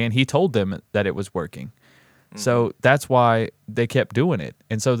 And he told them that it was working. Mm-hmm. So that's why they kept doing it.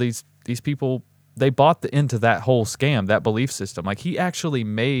 And so these people, they bought into that whole scam, that belief system. Like he actually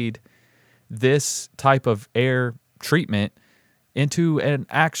made this type of air treatment into an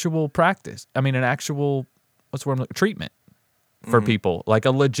actual practice. I mean, an actual, treatment for people, like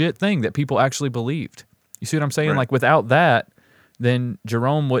a legit thing that people actually believed. You see what I'm saying? Right. Like without that, then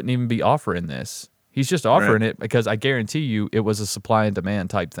Jerome wouldn't even be offering this. He's just offering it because I guarantee you it was a supply and demand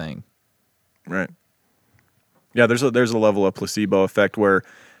type thing. Right. Yeah, there's a level of placebo effect where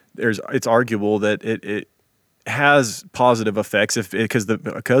it's arguable that it has positive effects because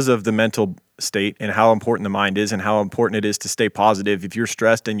of the mental state and how important the mind is and how important it is to stay positive. If you're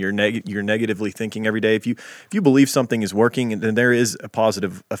stressed and you're negatively thinking every day, if you believe something is working, then there is a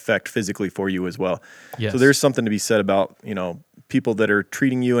positive effect physically for you as well. Yes. So there's something to be said about, people that are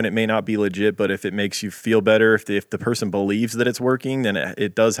treating you and it may not be legit, but if it makes you feel better, if the person believes that it's working, then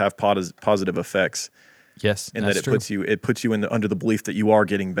it does have positive effects. Yes, and that's that true. it puts you under the belief that you are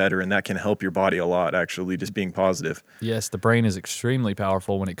getting better, and that can help your body a lot. Actually, just being positive. Yes, the brain is extremely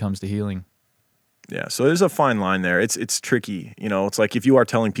powerful when it comes to healing. Yeah, so there's a fine line there. It's tricky. It's like if you are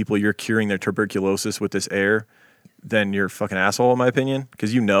telling people you're curing their tuberculosis with this air, then you're a fucking asshole, in my opinion,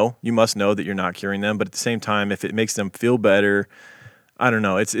 because you must know that you're not curing them. But at the same time, if it makes them feel better, I don't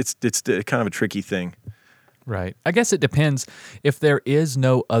know. It's kind of a tricky thing. Right. I guess it depends. If there is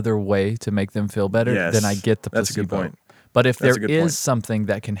no other way to make them feel better, Yes, then I get the placebo. that's a good point. But if That's a there good is point. something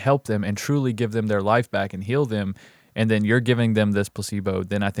that can help them and truly give them their life back and heal them, and then you're giving them this placebo,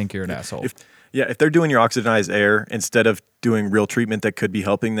 then I think you're an asshole. If they're doing your oxygenized air instead of doing real treatment that could be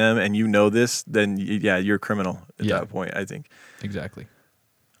helping them, and you know this, then you're a criminal at that point, I think. Exactly.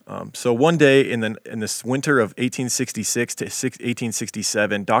 So one day in this winter of 1866 to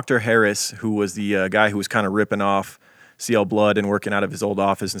 1867, Dr. Harris, who was the guy who was kind of ripping off CL Blood and working out of his old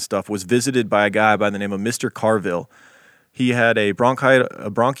office and stuff, was visited by a guy by the name of Mr. Carville. He had a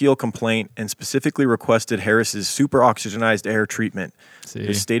bronchial complaint and specifically requested Harris's super oxygenized air treatment,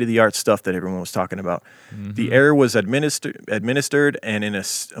 the state-of-the-art stuff that everyone was talking about. Mm-hmm. The air was administered, and in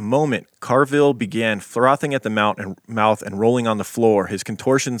a moment, Carville began frothing at the mouth and rolling on the floor, his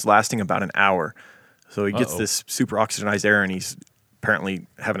contortions lasting about an hour. So he gets this super oxygenized air, and he's apparently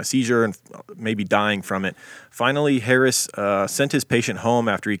having a seizure and maybe dying from it. Finally, Harris sent his patient home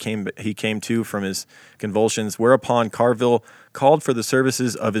after he came to from his convulsions, whereupon Carville called for the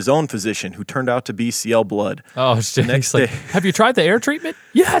services of his own physician, who turned out to be CL Blood. Oh, shit. He's like, have you tried the air treatment?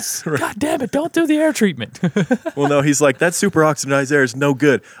 Yes. Right. God damn it, don't do the air treatment. Well, no, he's like, that super oxygenized air is no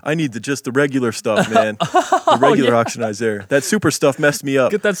good. I need just the regular stuff, man. The regular oxygenized air. That super stuff messed me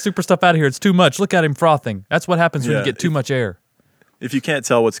up. Get that super stuff out of here. It's too much. Look at him frothing. That's what happens when you get too much air. If you can't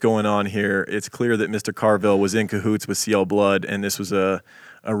tell what's going on here, it's clear that Mr. Carville was in cahoots with CL Blood, and this was a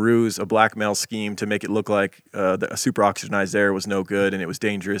ruse, a blackmail scheme to make it look like a super oxygenized air was no good and it was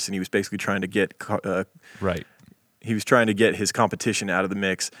dangerous, and he was basically trying to get right. He was trying to get his competition out of the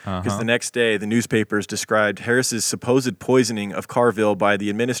mix, because the next day the newspapers described Harris's supposed poisoning of Carville by the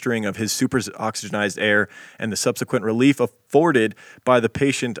administering of his super oxygenized air and the subsequent relief afforded by the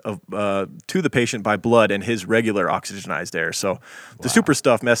patient to the patient by blood and his regular oxygenized air. So the super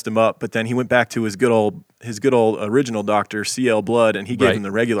stuff messed him up, but then he went back to his good old original doctor, CL Blood, and he gave him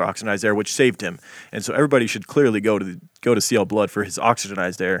the regular oxygenized air, which saved him. And so everybody should clearly go to CL Blood for his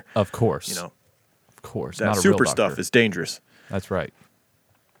oxygenized air. Of course. Of course. That not a super real stuff is dangerous. That's right.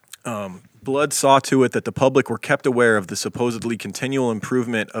 Blood saw to it that the public were kept aware of the supposedly continual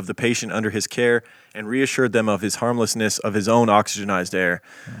improvement of the patient under his care and reassured them of his harmlessness of his own oxygenized air.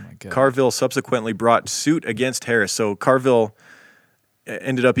 Oh my God. Carville subsequently brought suit against Harris. So Carville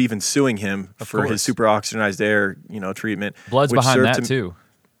ended up even suing him for his super oxygenized air, treatment. Blood's behind that too.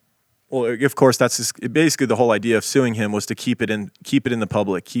 Well, of course, that's basically the whole idea of suing him was to keep it in the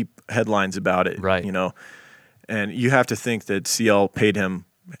public, keep headlines about it, right? And you have to think that CL paid him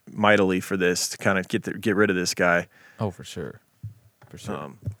mightily for this to kind of get rid of this guy. Oh, for sure.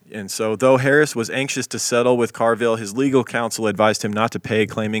 And so, though Harris was anxious to settle with Carville, his legal counsel advised him not to pay,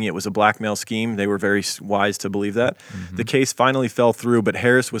 claiming it was a blackmail scheme. They were very wise to believe that. Mm-hmm. The case finally fell through, but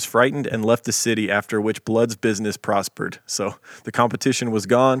Harris was frightened and left the city, after which Blood's business prospered. So the competition was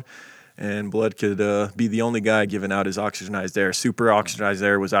gone, and Blood could be the only guy giving out his oxygenized air. Super oxygenized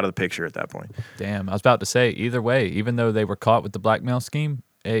air was out of the picture at that point. Damn, I was about to say, either way, even though they were caught with the blackmail scheme,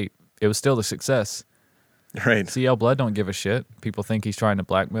 hey, it was still a success. Right. CL Blood don't give a shit. People think he's trying to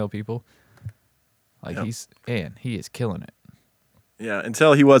blackmail people. He is killing it. Yeah,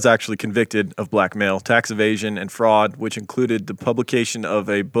 until he was actually convicted of blackmail, tax evasion, and fraud, which included the publication of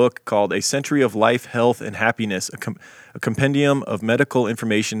a book called A Century of Life, Health, and Happiness, a compendium of medical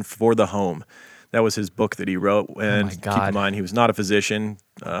information for the home. That was his book that he wrote. And keep in mind, he was not a physician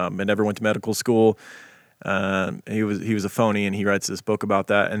and never went to medical school. He was a phony, and he writes this book about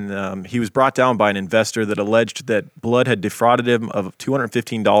that. And he was brought down by an investor that alleged that Blood had defrauded him of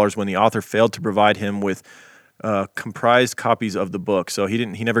 $215 when the author failed to provide him with comprised copies of the book. So he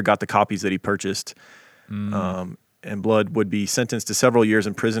never got the copies that he purchased. And Blood would be sentenced to several years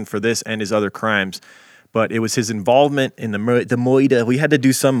in prison for this and his other crimes. But it was his involvement in the moida. We had to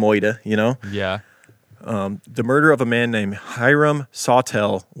do some moida, Yeah. The murder of a man named Hiram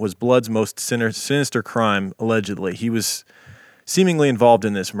Sawtell was Blood's most sinister crime, allegedly. He was seemingly involved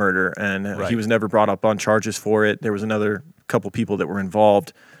in this murder, and Right. he was never brought up on charges for it. There was another couple people that were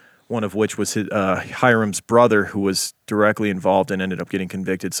involved, one of which was Hiram's brother, who was directly involved and ended up getting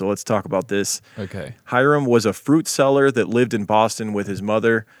convicted. So let's talk about this. Okay. Hiram was a fruit seller that lived in Boston with his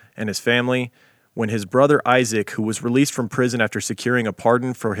mother and his family when his brother Isaac, who was released from prison after securing a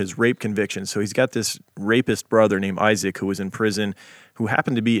pardon for his rape conviction. So he's got this rapist brother named Isaac who was in prison, who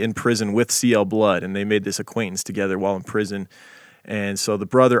happened to be in prison with CL Blood, and they made this acquaintance together while in prison. And so the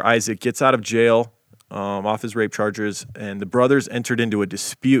brother Isaac gets out of jail off his rape charges, and the brothers entered into a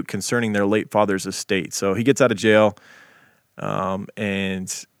dispute concerning their late father's estate. So he gets out of jail,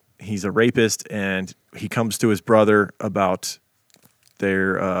 and he's a rapist, and he comes to his brother about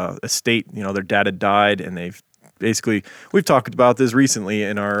their estate. You know, their dad had died, and we've talked about this recently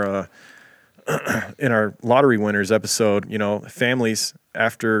in our in our lottery winners episode. You know, families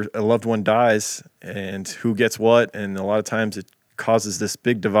after a loved one dies and who gets what, and a lot of times it causes this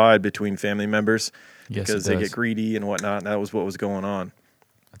big divide between family members. Yes, because they get greedy and whatnot, and that was what was going on.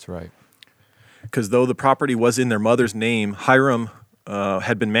 That's right. Because though the property was in their mother's name, Hiram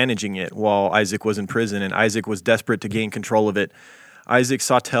had been managing it while Isaac was in prison, and Isaac was desperate to gain control of it. Isaac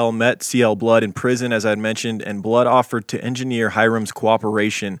Sawtelle met CL Blood in prison, as I had mentioned, and Blood offered to engineer Hiram's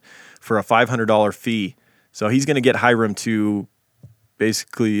cooperation for a $500 fee. So he's going to get Hiram to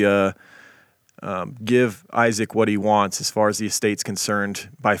basically give Isaac what he wants as far as the estate's concerned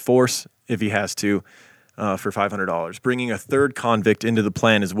by force, if he has to, for $500. Bringing a third convict into the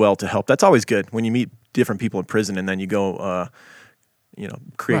plan as well to help. That's always good when you meet different people in prison and then you go,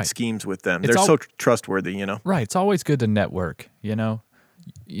 create Right. schemes with them. It's They're so trustworthy, you know? Right. It's always good to network, you know?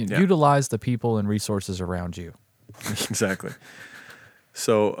 Utilize the people and resources around you. Exactly.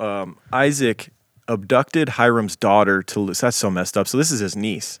 So Isaac abducted Hiram's daughter that's so messed up. So this is his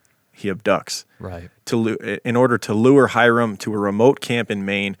niece. He abducts. Right. In order to lure Hiram to a remote camp in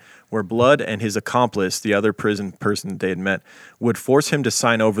Maine where Blood and his accomplice, the other prison person they had met, would force him to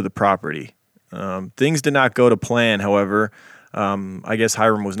sign over the property. Things did not go to plan, however. I guess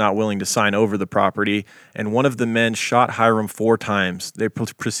Hiram was not willing to sign over the property, and one of the men shot Hiram 4 times. They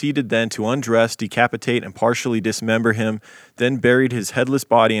proceeded then to undress, decapitate, and partially dismember him, then buried his headless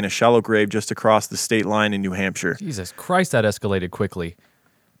body in a shallow grave just across the state line in New Hampshire. Jesus Christ, that escalated quickly.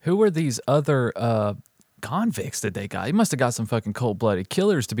 Who were these other convicts that they got? He must have got some fucking cold-blooded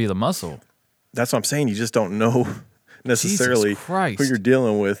killers to be the muscle. That's what I'm saying. You just don't know necessarily Jesus Christ. who you're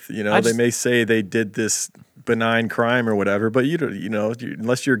dealing with. You know, they may say they did this benign crime or whatever, but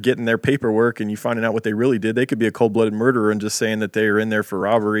unless you're getting their paperwork and you finding out what they really did, they could be a cold-blooded murderer and just saying that they are in there for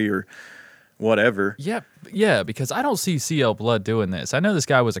robbery or whatever. Yeah, because I don't see CL Blood doing this. I know this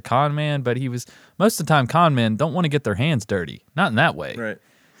guy was a con man, but most of the time con men don't want to get their hands dirty. Not in that way. Right.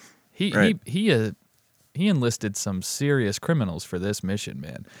 He enlisted some serious criminals for this mission,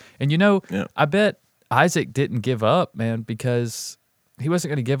 man. And I bet Isaac didn't give up, man, because he wasn't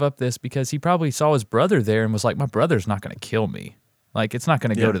going to give up this because he probably saw his brother there and was like, my brother's not going to kill me. Like, it's not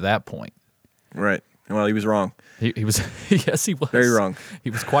going to go to that point. Right. Well, he was wrong. He was, yes, he was. Very wrong. He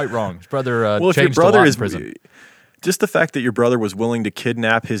was quite wrong. His brother if your changed brother a lot is in prison. just the fact that your brother was willing to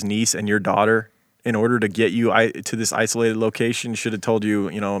kidnap his niece and your daughter in order to get you to this isolated location should have told you,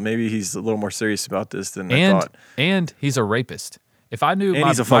 maybe he's a little more serious about this than I thought. And he's a rapist. If I knew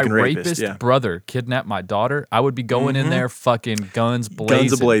he's a my fucking rapist yeah. brother kidnapped my daughter, I would be going in there fucking guns blazing.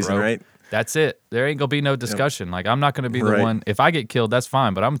 Guns a-blazing, bro. right? That's it. There ain't going to be no discussion. Like, I'm not going to be the one. If I get killed, that's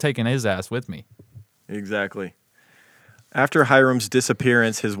fine, but I'm taking his ass with me. Exactly. After Hiram's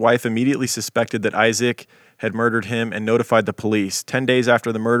disappearance, his wife immediately suspected that Isaac had murdered him and notified the police. 10 days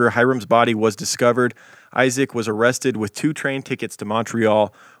after the murder, Hiram's body was discovered. Isaac was arrested with 2 train tickets to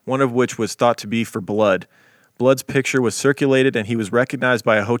Montreal, one of which was thought to be for Blood. Blood's picture was circulated, and he was recognized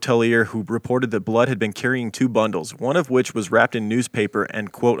by a hotelier who reported that Blood had been carrying 2 bundles, one of which was wrapped in newspaper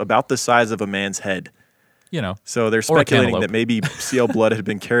and, quote, about the size of a man's head. So they're speculating that maybe CL Blood had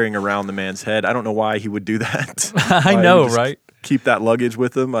been carrying around the man's head. I don't know why he would do that. I know, right? Keep that luggage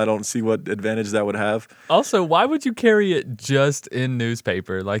with him. I don't see what advantage that would have. Also, why would you carry it just in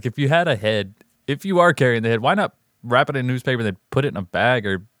newspaper? Like, if you had a head, if you are carrying the head, why not wrap it in newspaper and then put it in a bag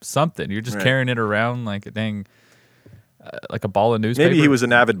or something? You're just carrying it around like a dang, like a ball of newspaper. Maybe he was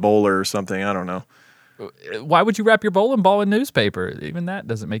an avid bowler or something. I don't know. Why would you wrap your bowling ball in newspaper? Even that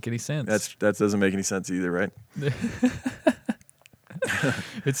doesn't make any sense. That doesn't make any sense either, right?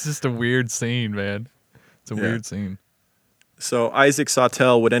 It's just a weird scene, man. It's a weird scene. So Isaac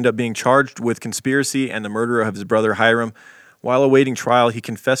Sawtelle would end up being charged with conspiracy and the murder of his brother Hiram. While awaiting trial, he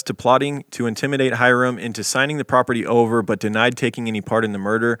confessed to plotting to intimidate Hiram into signing the property over, but denied taking any part in the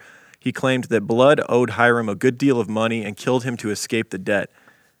murder. He claimed that Blood owed Hiram a good deal of money and killed him to escape the debt.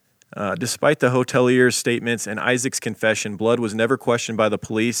 Despite the hotelier's statements and Isaac's confession, Blood was never questioned by the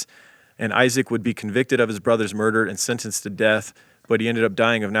police, and Isaac would be convicted of his brother's murder and sentenced to death, but he ended up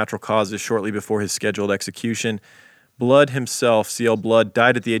dying of natural causes shortly before his scheduled execution. Blood himself, C.L. Blood,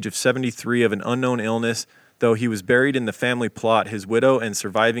 died at the age of 73 of an unknown illness. Though he was buried in the family plot, his widow and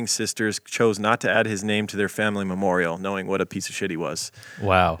surviving sisters chose not to add his name to their family memorial, knowing what a piece of shit he was.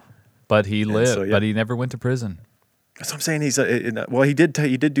 Wow. But he lived, so, yeah. but he never went to prison. So I'm saying he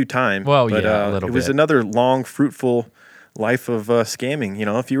did do time. Well, but, yeah, a little it was bit. another long, fruitful life of scamming. You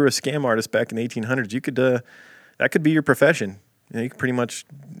know, if you were a scam artist back in the 1800s, you could that could be your profession. You know, you could pretty much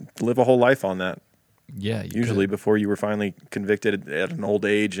live a whole life on that. Yeah, usually before you were finally convicted at an old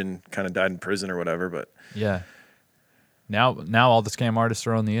age and kind of died in prison or whatever. But yeah, now all the scam artists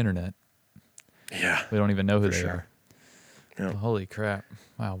are on the internet. Yeah, we don't even know who they are. Yeah. Well, holy crap!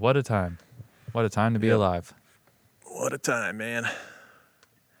 Wow, what a time! What a time to be alive! What a time, man!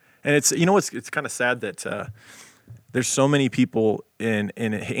 And it's it's kind of sad that there's so many people in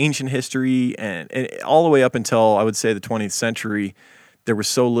ancient history and all the way up until I would say the 20th century, there was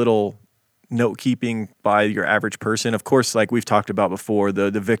so little note keeping by your average person. Of course, like we've talked about before,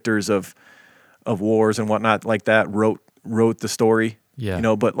 the victors of wars and whatnot like that wrote the story.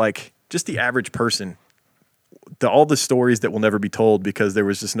 Yeah. But like just the average person, all the stories that will never be told because there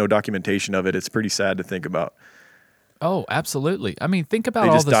was just no documentation of it. It's pretty sad to think about. Oh, absolutely. I mean, think about they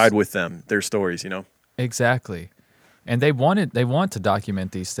all just this. died with them, their stories, Exactly. And they want to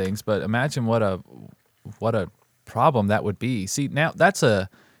document these things, but imagine what a problem that would be. See, now that's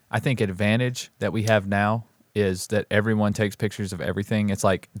I think advantage that we have now is that everyone takes pictures of everything. It's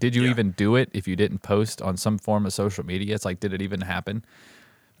like, did you even do it if you didn't post on some form of social media? It's like, did it even happen?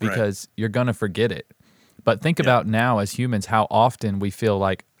 Because you're going to forget it. But think about now as humans how often we feel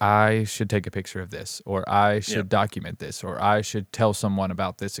like I should take a picture of this, or I should document this, or I should tell someone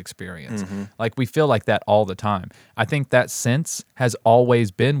about this experience. Mm-hmm. Like we feel like that all the time. I think that sense has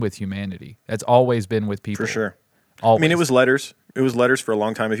always been with humanity. That's always been with people. For sure. Always. I mean, it was letters. It was letters for a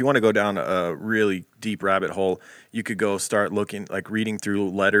long time. If you want to go down a really deep rabbit hole, you could go start reading through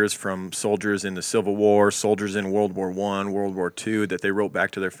letters from soldiers in the Civil War, soldiers in World War I, World War II that they wrote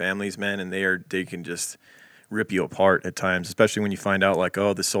back to their families, man, and they can just rip you apart at times, especially when you find out like,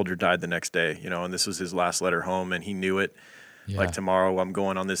 oh, the soldier died the next day, and this was his last letter home and he knew it. Yeah. Like tomorrow I'm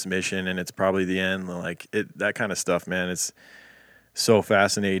going on this mission and it's probably the end. Like that kind of stuff, man. It's so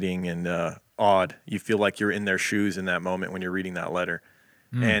fascinating and odd. You feel like you're in their shoes in that moment when you're reading that letter,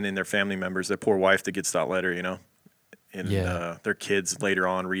 and in their family members, their poor wife that gets that letter, and their kids later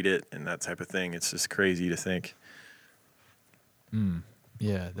on read it and that type of thing. It's just crazy to think.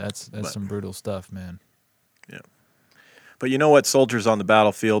 Yeah, that's some brutal stuff, man. Yeah. But you know what soldiers on the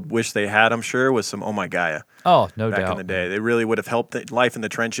battlefield wish they had, I'm sure, was some Oh My Gaia. Oh, no doubt. Back in the day. They really would have helped life in the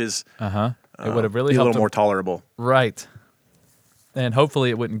trenches. It would have really be helped a little more tolerable. Right. And hopefully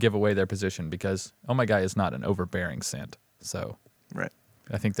it wouldn't give away their position because Oh My Gaia is not an overbearing scent. So right.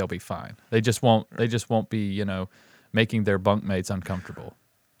 I think they'll be fine. They just won't be, making their bunkmates uncomfortable.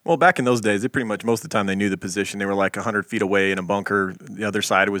 Well, back in those days, they pretty much most of the time they knew the position. They were like 100 feet away in a bunker. The other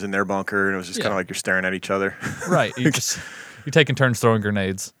side was in their bunker, and it was just kind of like you're staring at each other. Right. You're taking turns throwing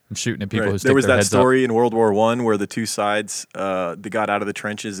grenades and shooting at people who stick their heads up. There was that story in World War I where the two sides they got out of the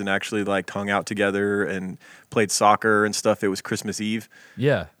trenches and actually like hung out together and played soccer and stuff. It was Christmas Eve.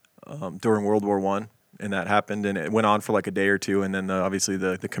 Yeah. During World War I. And that happened, and it went on for like a day or two, and then obviously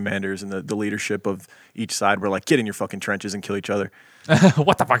the commanders and the leadership of each side were like, get in your fucking trenches and kill each other.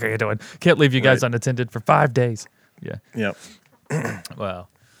 What the fuck are you doing? Can't leave you guys unattended for 5 days. Yeah. Yep. Well,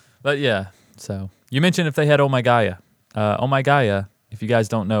 but yeah, so you mentioned if they had Oh My Gaia. Oh My Gaia, if you guys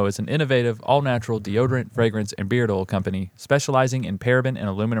don't know, is an innovative, all-natural deodorant, fragrance, and beard oil company specializing in paraben and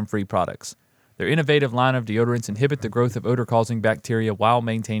aluminum-free products. Their innovative line of deodorants inhibit the growth of odor-causing bacteria while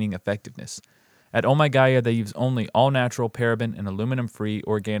maintaining effectiveness. At Oh My Gaia, they use only all-natural, paraben, and aluminum-free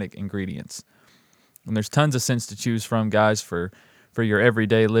organic ingredients. And there's tons of scents to choose from, guys, for your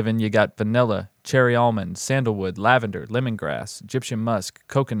everyday living. You got vanilla, cherry almond, sandalwood, lavender, lemongrass, Egyptian musk,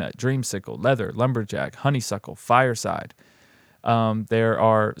 coconut, dreamsicle, leather, lumberjack, honeysuckle, fireside. There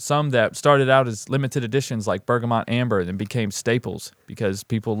are some that started out as limited editions like bergamot amber and became staples because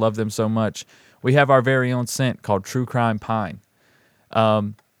people love them so much. We have our very own scent called True Crime Pine.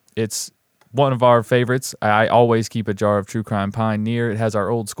 It's one of our favorites. I always keep a jar of True Crime Pine near. It has our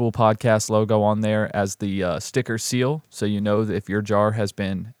old school podcast logo on there as the sticker seal, so you know that if your jar has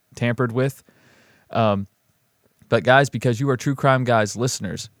been tampered with. But But guys, because you are True Crime Guys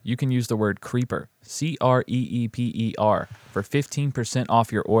listeners, you can use the word creeper, CREEPER, for 15%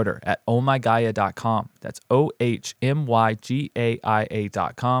 off your order at ohmygaia.com. That's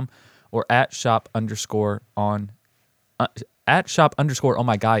OHMYGAIA.com, or at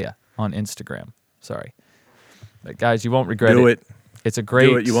shop_ohmygaia on Instagram. Sorry. But guys, you won't regret Do it. It's a great...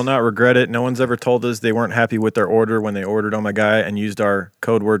 Do it. You will not regret it. No one's ever told us they weren't happy with their order when they ordered Oh My Gaia and used our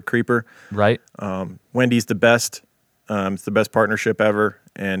code word creeper. Right. Wendy's the best. It's the best partnership ever.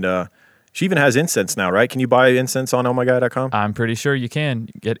 And she even has incense now, right? Can you buy incense on ohmygaia.com? I'm pretty sure you can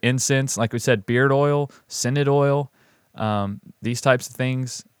get incense, like we said, beard oil, scented oil, these types of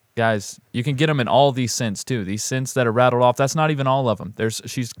things. Guys, you can get them in all these scents too. These scents that are rattled off, that's not even all of them.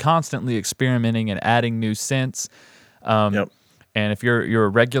 She's constantly experimenting and adding new scents. Yep. And if you're a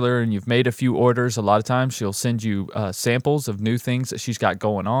regular and you've made a few orders, a lot of times she'll send you samples of new things that she's got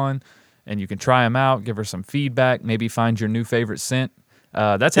going on, and you can try them out, give her some feedback, maybe find your new favorite scent.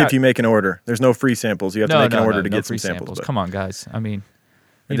 That's if you make an order. There's no free samples. You have to make an order to get some free samples. Come on, guys. I mean,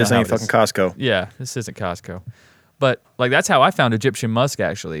 this ain't fucking Costco. Yeah, this isn't Costco. But like that's how I found Egyptian musk,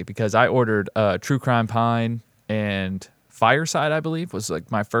 actually, because I ordered True Crime Pine and Fireside, I believe, was like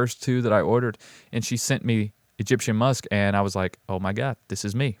my first two that I ordered, and she sent me Egyptian musk, and I was like, oh my God, this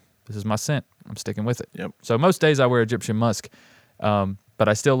is me. This is my scent. I'm sticking with it. Yep. So most days I wear Egyptian musk, but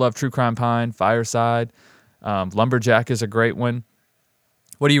I still love True Crime Pine, Fireside. Lumberjack is a great one.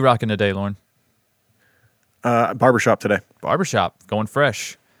 What are you rocking today, Lauren? Barbershop today. Barbershop, going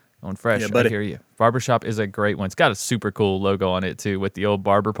fresh. Going fresh. Yeah, buddy. I hear you. Barbershop is a great one. It's got a super cool logo on it too, with the old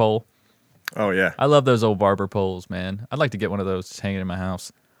barber pole. Oh yeah. I love those old barber poles, man. I'd like to get one of those just hanging in my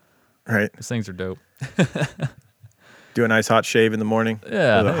house. Right. Those things are dope. Do a nice hot shave in the morning.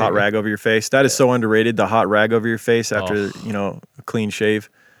 Yeah. With a hot rag over your face. That is so underrated. The hot rag over your face after a clean shave.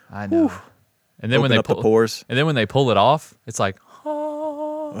 I know. Whew. And then Open up the pores. And then when they pull it off, it's like,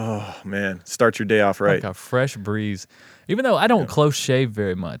 oh man, start your day off right. Like a fresh breeze. Even though I don't close shave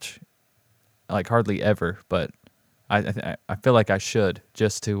very much, like hardly ever, but I feel like I should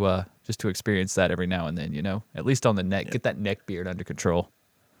just to experience that every now and then. You know, at least on the neck, get that neck beard under control.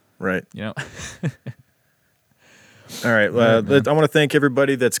 Right. You know. All right. I want to thank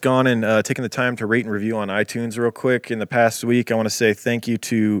everybody that's gone and taken the time to rate and review on iTunes real quick. In the past week, I want to say thank you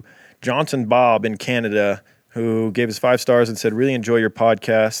to Johnson Bob in Canada, who gave us 5 stars and said, really enjoy your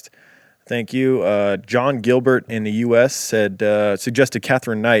podcast. Thank you. John Gilbert in the U.S. suggested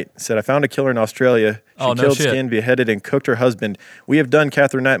Catherine Knight. Said, I found a killer in Australia. She killed, skinned, beheaded, and cooked her husband. We have done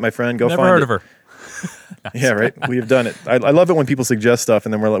Catherine Knight, my friend. Go Never find it. heard of her. Yeah, right. We have done it. I love it when people suggest stuff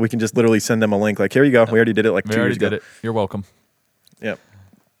and then we can just literally send them a link. Like, here you go. We already did it like 2 years ago. Did it. You're welcome. Yep.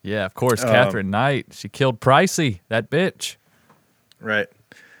 Yeah, of course. Catherine Knight. She killed Pricey, that bitch. Right.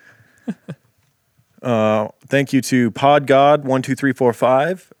 Thank you to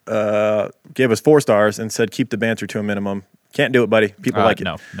PodGod12345. Gave us 4 stars and said, keep the banter to a minimum. Can't do it, buddy. People like it.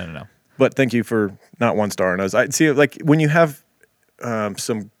 No. But thank you for not 1 star on us. I see, like, when you have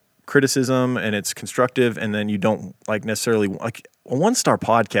some criticism and it's constructive, and then you don't like necessarily like a 1-star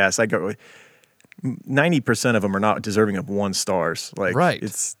podcast. I go 90% of them are not deserving of 1 stars. Like, right.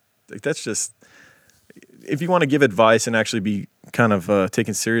 It's like that's just if you want to give advice and actually be kind of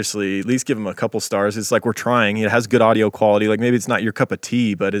taken seriously, at least give them a couple stars. It's like we're trying. It has good audio quality. Like maybe it's not your cup of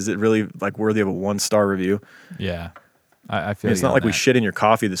tea, but is it really like worthy of a 1-star review? Yeah, I feel it's not like we shit in your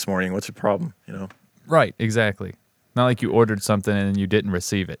coffee this morning. What's the problem? You know? Right. Exactly. Not like you ordered something and you didn't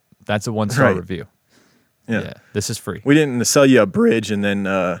receive it. That's a 1-star review. Yeah. This is free. We didn't sell you a bridge and then,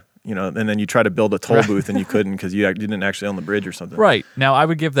 and then you try to build a toll booth and you couldn't because you didn't actually own the bridge or something. Right. Now, I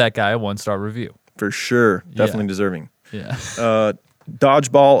would give that guy a 1-star review. For sure. Definitely deserving. Yeah.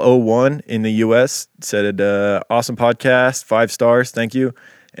 Dodgeball01 in the U.S. said, awesome podcast, 5 stars. Thank you.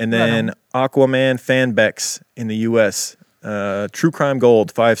 And then Aquaman Fanbex in the U.S. True Crime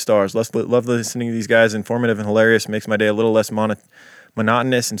Gold, 5 stars. Love listening to these guys. Informative and hilarious. Makes my day a little less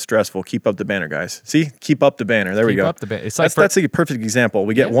monotonous and stressful. Keep up the banner, guys. See? Keep up the banner. There we go. Keep up the banner. That's a perfect example.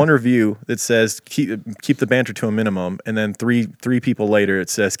 We get 1 review that says keep the banter to a minimum, and then three people later it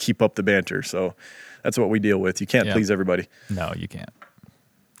says keep up the banter. So that's what we deal with. You can't please everybody. No, you can't.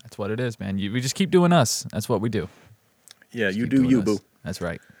 That's what it is, man. We just keep doing us. That's what we do. Yeah, you do you, boo. That's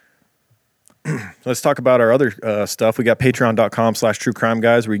right. Let's talk about our other stuff. We got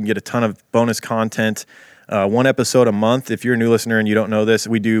patreon.com/truecrimeguys where you can get a ton of bonus content. 1 episode a month. If you're a new listener and you don't know this,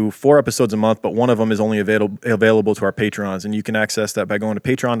 we do 4 episodes a month, but one of them is only available to our patrons, and you can access that by going to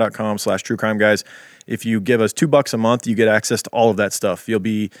patreon.com/truecrimeguys. If you give us $2 a month, you get access to all of that stuff. You'll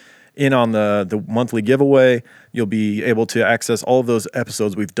be in on the monthly giveaway. You'll be able to access all of those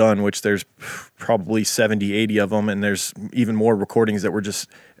episodes we've done, which there's probably 70, 80 of them, and there's even more recordings that were just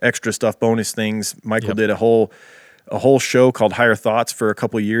extra stuff, bonus things. Michael did a whole show called Higher Thoughts for a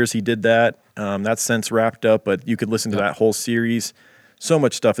couple of years. He did that. That's since wrapped up, but you could listen to that whole series. So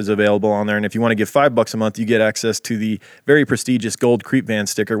much stuff is available on there. And if you want to give $5 a month, you get access to the very prestigious gold Creep Van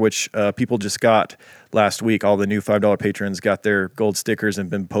sticker, which people just got last week. All the new $5 patrons got their gold stickers and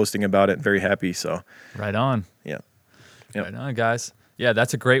been posting about it. Very happy. So right on. Yeah. Yep. Right on, guys. Yeah,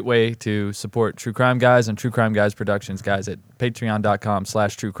 that's a great way to support True Crime Guys and True Crime Guys Productions, guys, at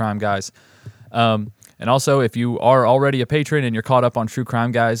patreon.com/True Crime Guys. And also, if you are already a patron and you're caught up on True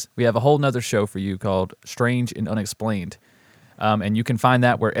Crime Guys, we have a whole nother show for you called Strange and Unexplained. And you can find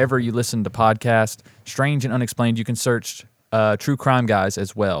that wherever you listen to podcasts. Strange and Unexplained, you can search True Crime Guys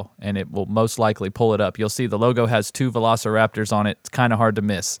as well, and it will most likely pull it up. You'll see the logo has 2 velociraptors on it. It's kind of hard to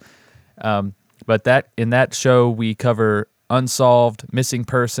miss. But in that show, we cover unsolved, missing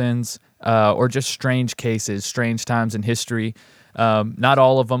persons, or just strange cases, strange times in history. Not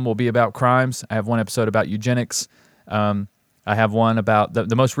all of them will be about crimes. I have one episode about eugenics. I have one about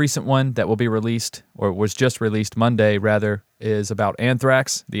the most recent one that will be released, or was just released Monday, rather, is about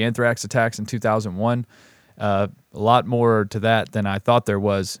anthrax, the anthrax attacks in 2001. A lot more to that than I thought there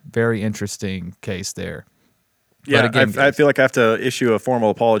was. Very interesting case there. Yeah, again, I feel like I have to issue a formal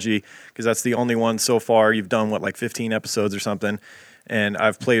apology because that's the only one so far. You've done, 15 episodes or something, and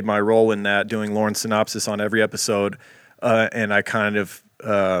I've played my role in that, doing Lauren's synopsis on every episode, and I kind of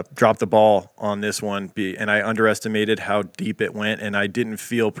dropped the ball on this one, and I underestimated how deep it went, and I didn't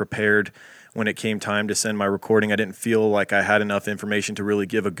feel prepared when it came time to send my recording. I didn't feel like I had enough information to really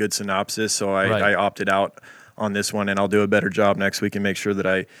give a good synopsis, so I opted out on this one, and I'll do a better job next week and make sure that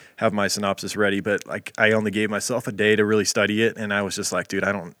I have my synopsis ready. But I only gave myself a day to really study it, and I was just like, dude,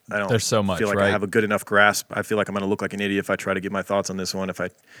 I don't There's so much, feel like right? I have a good enough grasp. I feel like I'm going to look like an idiot if I try to give my thoughts on this one if I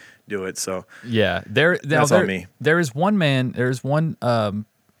do it. So yeah, that's on me. There is one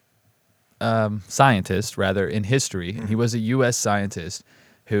scientist, rather, in history, and he was a U.S. scientist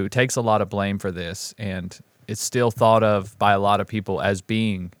who takes a lot of blame for this, and it's still thought of by a lot of people as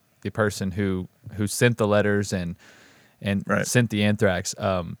being the person who sent the letters and sent the anthrax.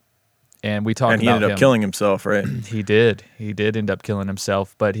 And we talked about him. And he ended up killing himself, right? He did end up killing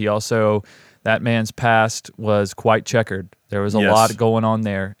himself, but he also, that man's past was quite checkered. There was a lot going on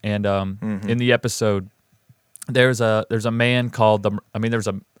there, and in the episode, there's a man called there's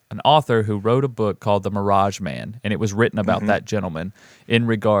an author who wrote a book called The Mirage Man, and it was written about that gentleman in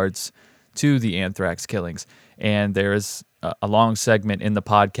regards to the anthrax killings. And there's a long segment in the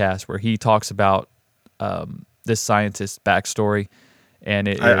podcast where he talks about this scientist's backstory. And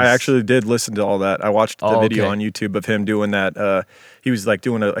I actually did listen to all that. I watched the video on YouTube of him doing that. He was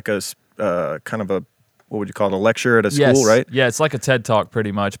doing a kind of a, what would you call it, a lecture at a school, right? Yeah, it's like a TED Talk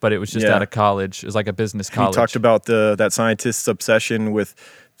pretty much, but it was just out of college. It was like a business college. He talked about that scientist's obsession with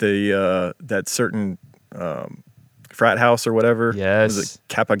that certain frat house or whatever. Yes. Was it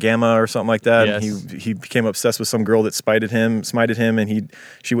Kappa Gamma or something like that? Yes. And he became obsessed with some girl that smited him, and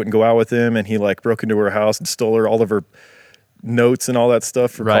she wouldn't go out with him, and he broke into her house and stole all of her notes and all that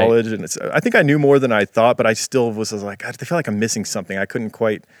stuff for college. And I think I knew more than I thought, but I still was like, I feel like I'm missing something. I couldn't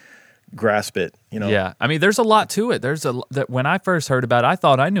quite grasp it, Yeah, I mean, there's a lot to it. When I first heard about it, I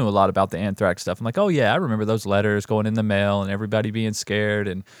thought I knew a lot about the anthrax stuff. I'm like, oh yeah, I remember those letters going in the mail and everybody being scared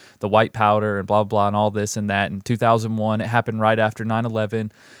and the white powder and blah blah and all this and that. In 2001, it happened right after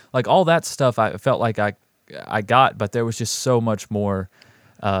 9/11. Like all that stuff, I felt like I got, but there was just so much more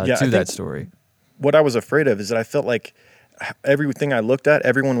to that story. What I was afraid of is that I felt like everything I looked at,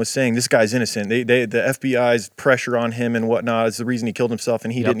 everyone was saying this guy's innocent. The FBI's pressure on him and whatnot is the reason he killed himself,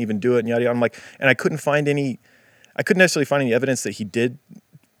 and he didn't even do it. And yada yada. I'm like, and I couldn't necessarily find any evidence that he did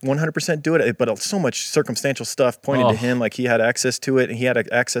 100% do it. But so much circumstantial stuff pointed to him, like he had access to it, and he had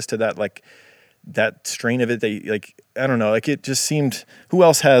access to that, that strain of it. I don't know, it just seemed, who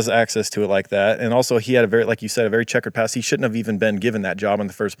else has access to it like that? And also, he had like you said, a very checkered past. He shouldn't have even been given that job in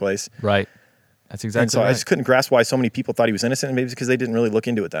the first place. Right. That's exactly and so right. I just couldn't grasp why so many people thought he was innocent, and maybe it's because they didn't really look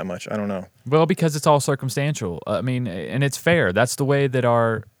into it that much. I don't know. Well, because it's all circumstantial. I mean, and it's fair. That's the way that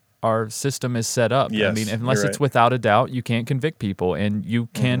our system is set up. Yes, I mean, unless it's without a doubt, you can't convict people, and you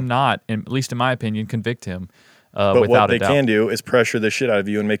cannot, at least in my opinion, convict him but without a doubt. But what they can do is pressure the shit out of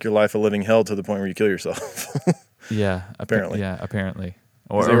you and make your life a living hell to the point where you kill yourself. Yeah. Apparently. Apparently.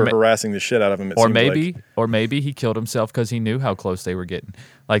 Or they were harassing the shit out of him. Or maybe he killed himself because he knew how close they were getting.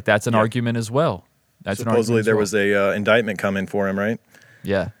 Like that's an argument as well. Supposedly there was a indictment coming for him, right?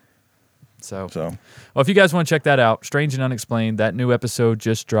 Yeah. So, well, if you guys want to check that out, Strange and Unexplained, that new episode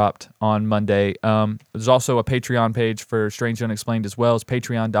just dropped on Monday. There's also a Patreon page for Strange and Unexplained as well. It's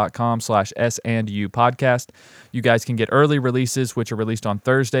patreon.com/S&U podcast. You guys can get early releases, which are released on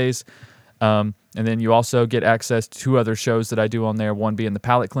Thursdays. And then you also get access to 2 other shows that I do on there, one being the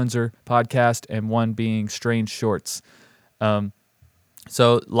Palate Cleanser podcast and one being Strange Shorts.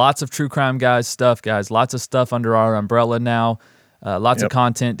 So lots of true crime stuff, guys. Lots of stuff under our umbrella now. Lots of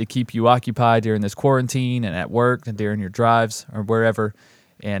content to keep you occupied during this quarantine and at work and during your drives or wherever.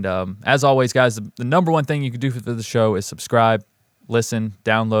 And as always, guys, the number one thing you can do for the show is subscribe, listen,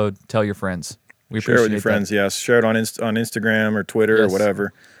 download, tell your friends. We appreciate share it with your friends. Yes, share it on Instagram or Twitter or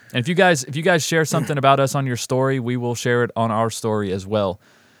whatever. And if you guys share something about us on your story, we will share it on our story as well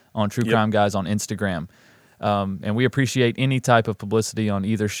on True Crime Guys on Instagram. And we appreciate any type of publicity on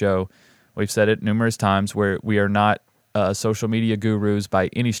either show. We've said it numerous times where we are not social media gurus by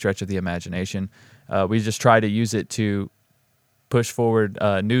any stretch of the imagination. We just try to use it to push forward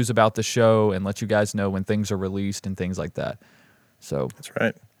news about the show and let you guys know when things are released and things like that. So that's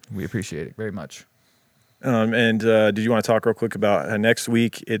right. We appreciate it very much. And did you want to talk real quick about next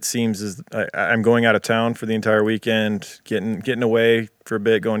week? It seems as I'm going out of town for the entire weekend, getting away for a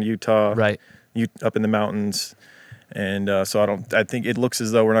bit, going to Utah, right? Up in the mountains, and so I think it looks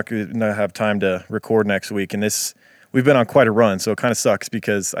as though we're not going to have time to record next week. And we've been on quite a run, so it kind of sucks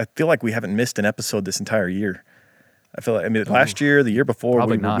because I feel like we haven't missed an episode this entire year. Last year, the year before,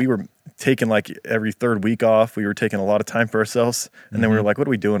 we were taking like every third week off. We were taking a lot of time for ourselves, and then we were like, "What are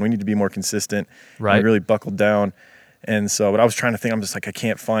we doing? We need to be more consistent." Right. And we really buckled down, and so. But I was trying to think. I'm just like, I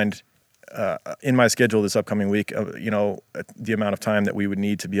can't find in my schedule this upcoming week, the amount of time that we would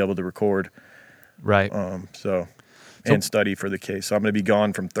need to be able to record. Right. And study for the case. So I'm going to be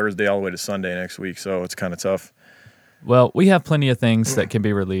gone from Thursday all the way to Sunday next week. So it's kind of tough. Well, we have plenty of things that can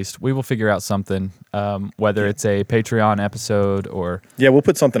be released. We will figure out something, whether it's a Patreon episode or... Yeah, we'll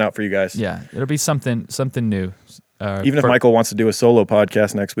put something out for you guys. Yeah, it'll be something new. Even if Michael wants to do a solo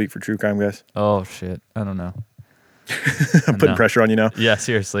podcast next week for True Crime Guys. Oh, shit. I don't know. I'm putting pressure on you now. Yeah,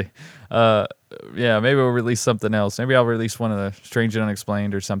 seriously. Maybe we'll release something else. Maybe I'll release one of the Strange and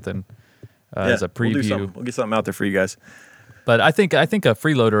Unexplained or something as a preview. We'll get something out there for you guys. But I think a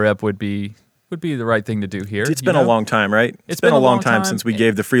freeloader ep would be the right thing to do here. It's been a long time, right? It's been a long time since we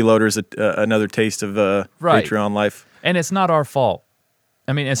gave the freeloaders another taste of Patreon life. And it's not our fault.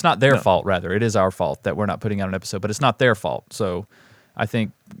 I mean, it's not their fault, rather. It is our fault that we're not putting out an episode, but it's not their fault. So I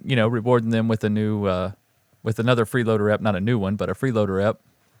think, rewarding them with a new, with another freeloader ep, not a new one, but a freeloader ep,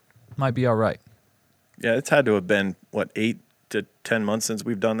 might be all right. Yeah, it's had to have been, 8 to 10 months since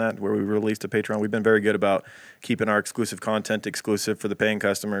we've done that, where we released a Patreon. We've been very good about keeping our exclusive content exclusive for the paying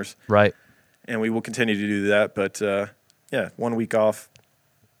customers. Right. And we will continue to do that. But, 1 week off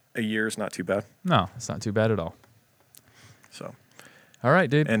a year is not too bad. No, it's not too bad at all. So, all right,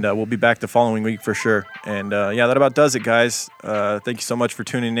 dude. And we'll be back the following week for sure. And, that about does it, guys. Thank you so much for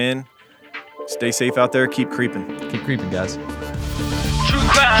tuning in. Stay safe out there. Keep creeping. Keep creeping, guys. True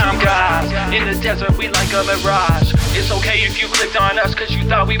crime guys, in the desert we like a mirage. It's okay if you clicked on us cause you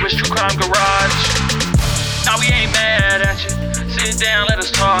thought we was True Crime Garage. Now we ain't mad at you, sit down, let us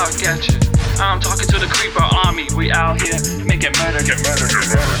talk at you. I'm talking to the creeper army, we out here making murder, get murder.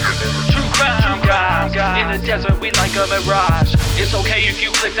 True crime guys, in the desert we like a mirage. It's okay if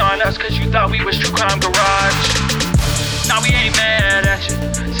you clicked on us cause you thought we was True Crime Garage. Now we ain't mad at you,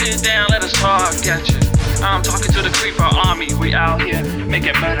 sit down, let us talk at you. I'm talking to the creeper army, we out here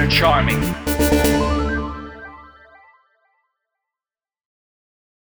making murder charming.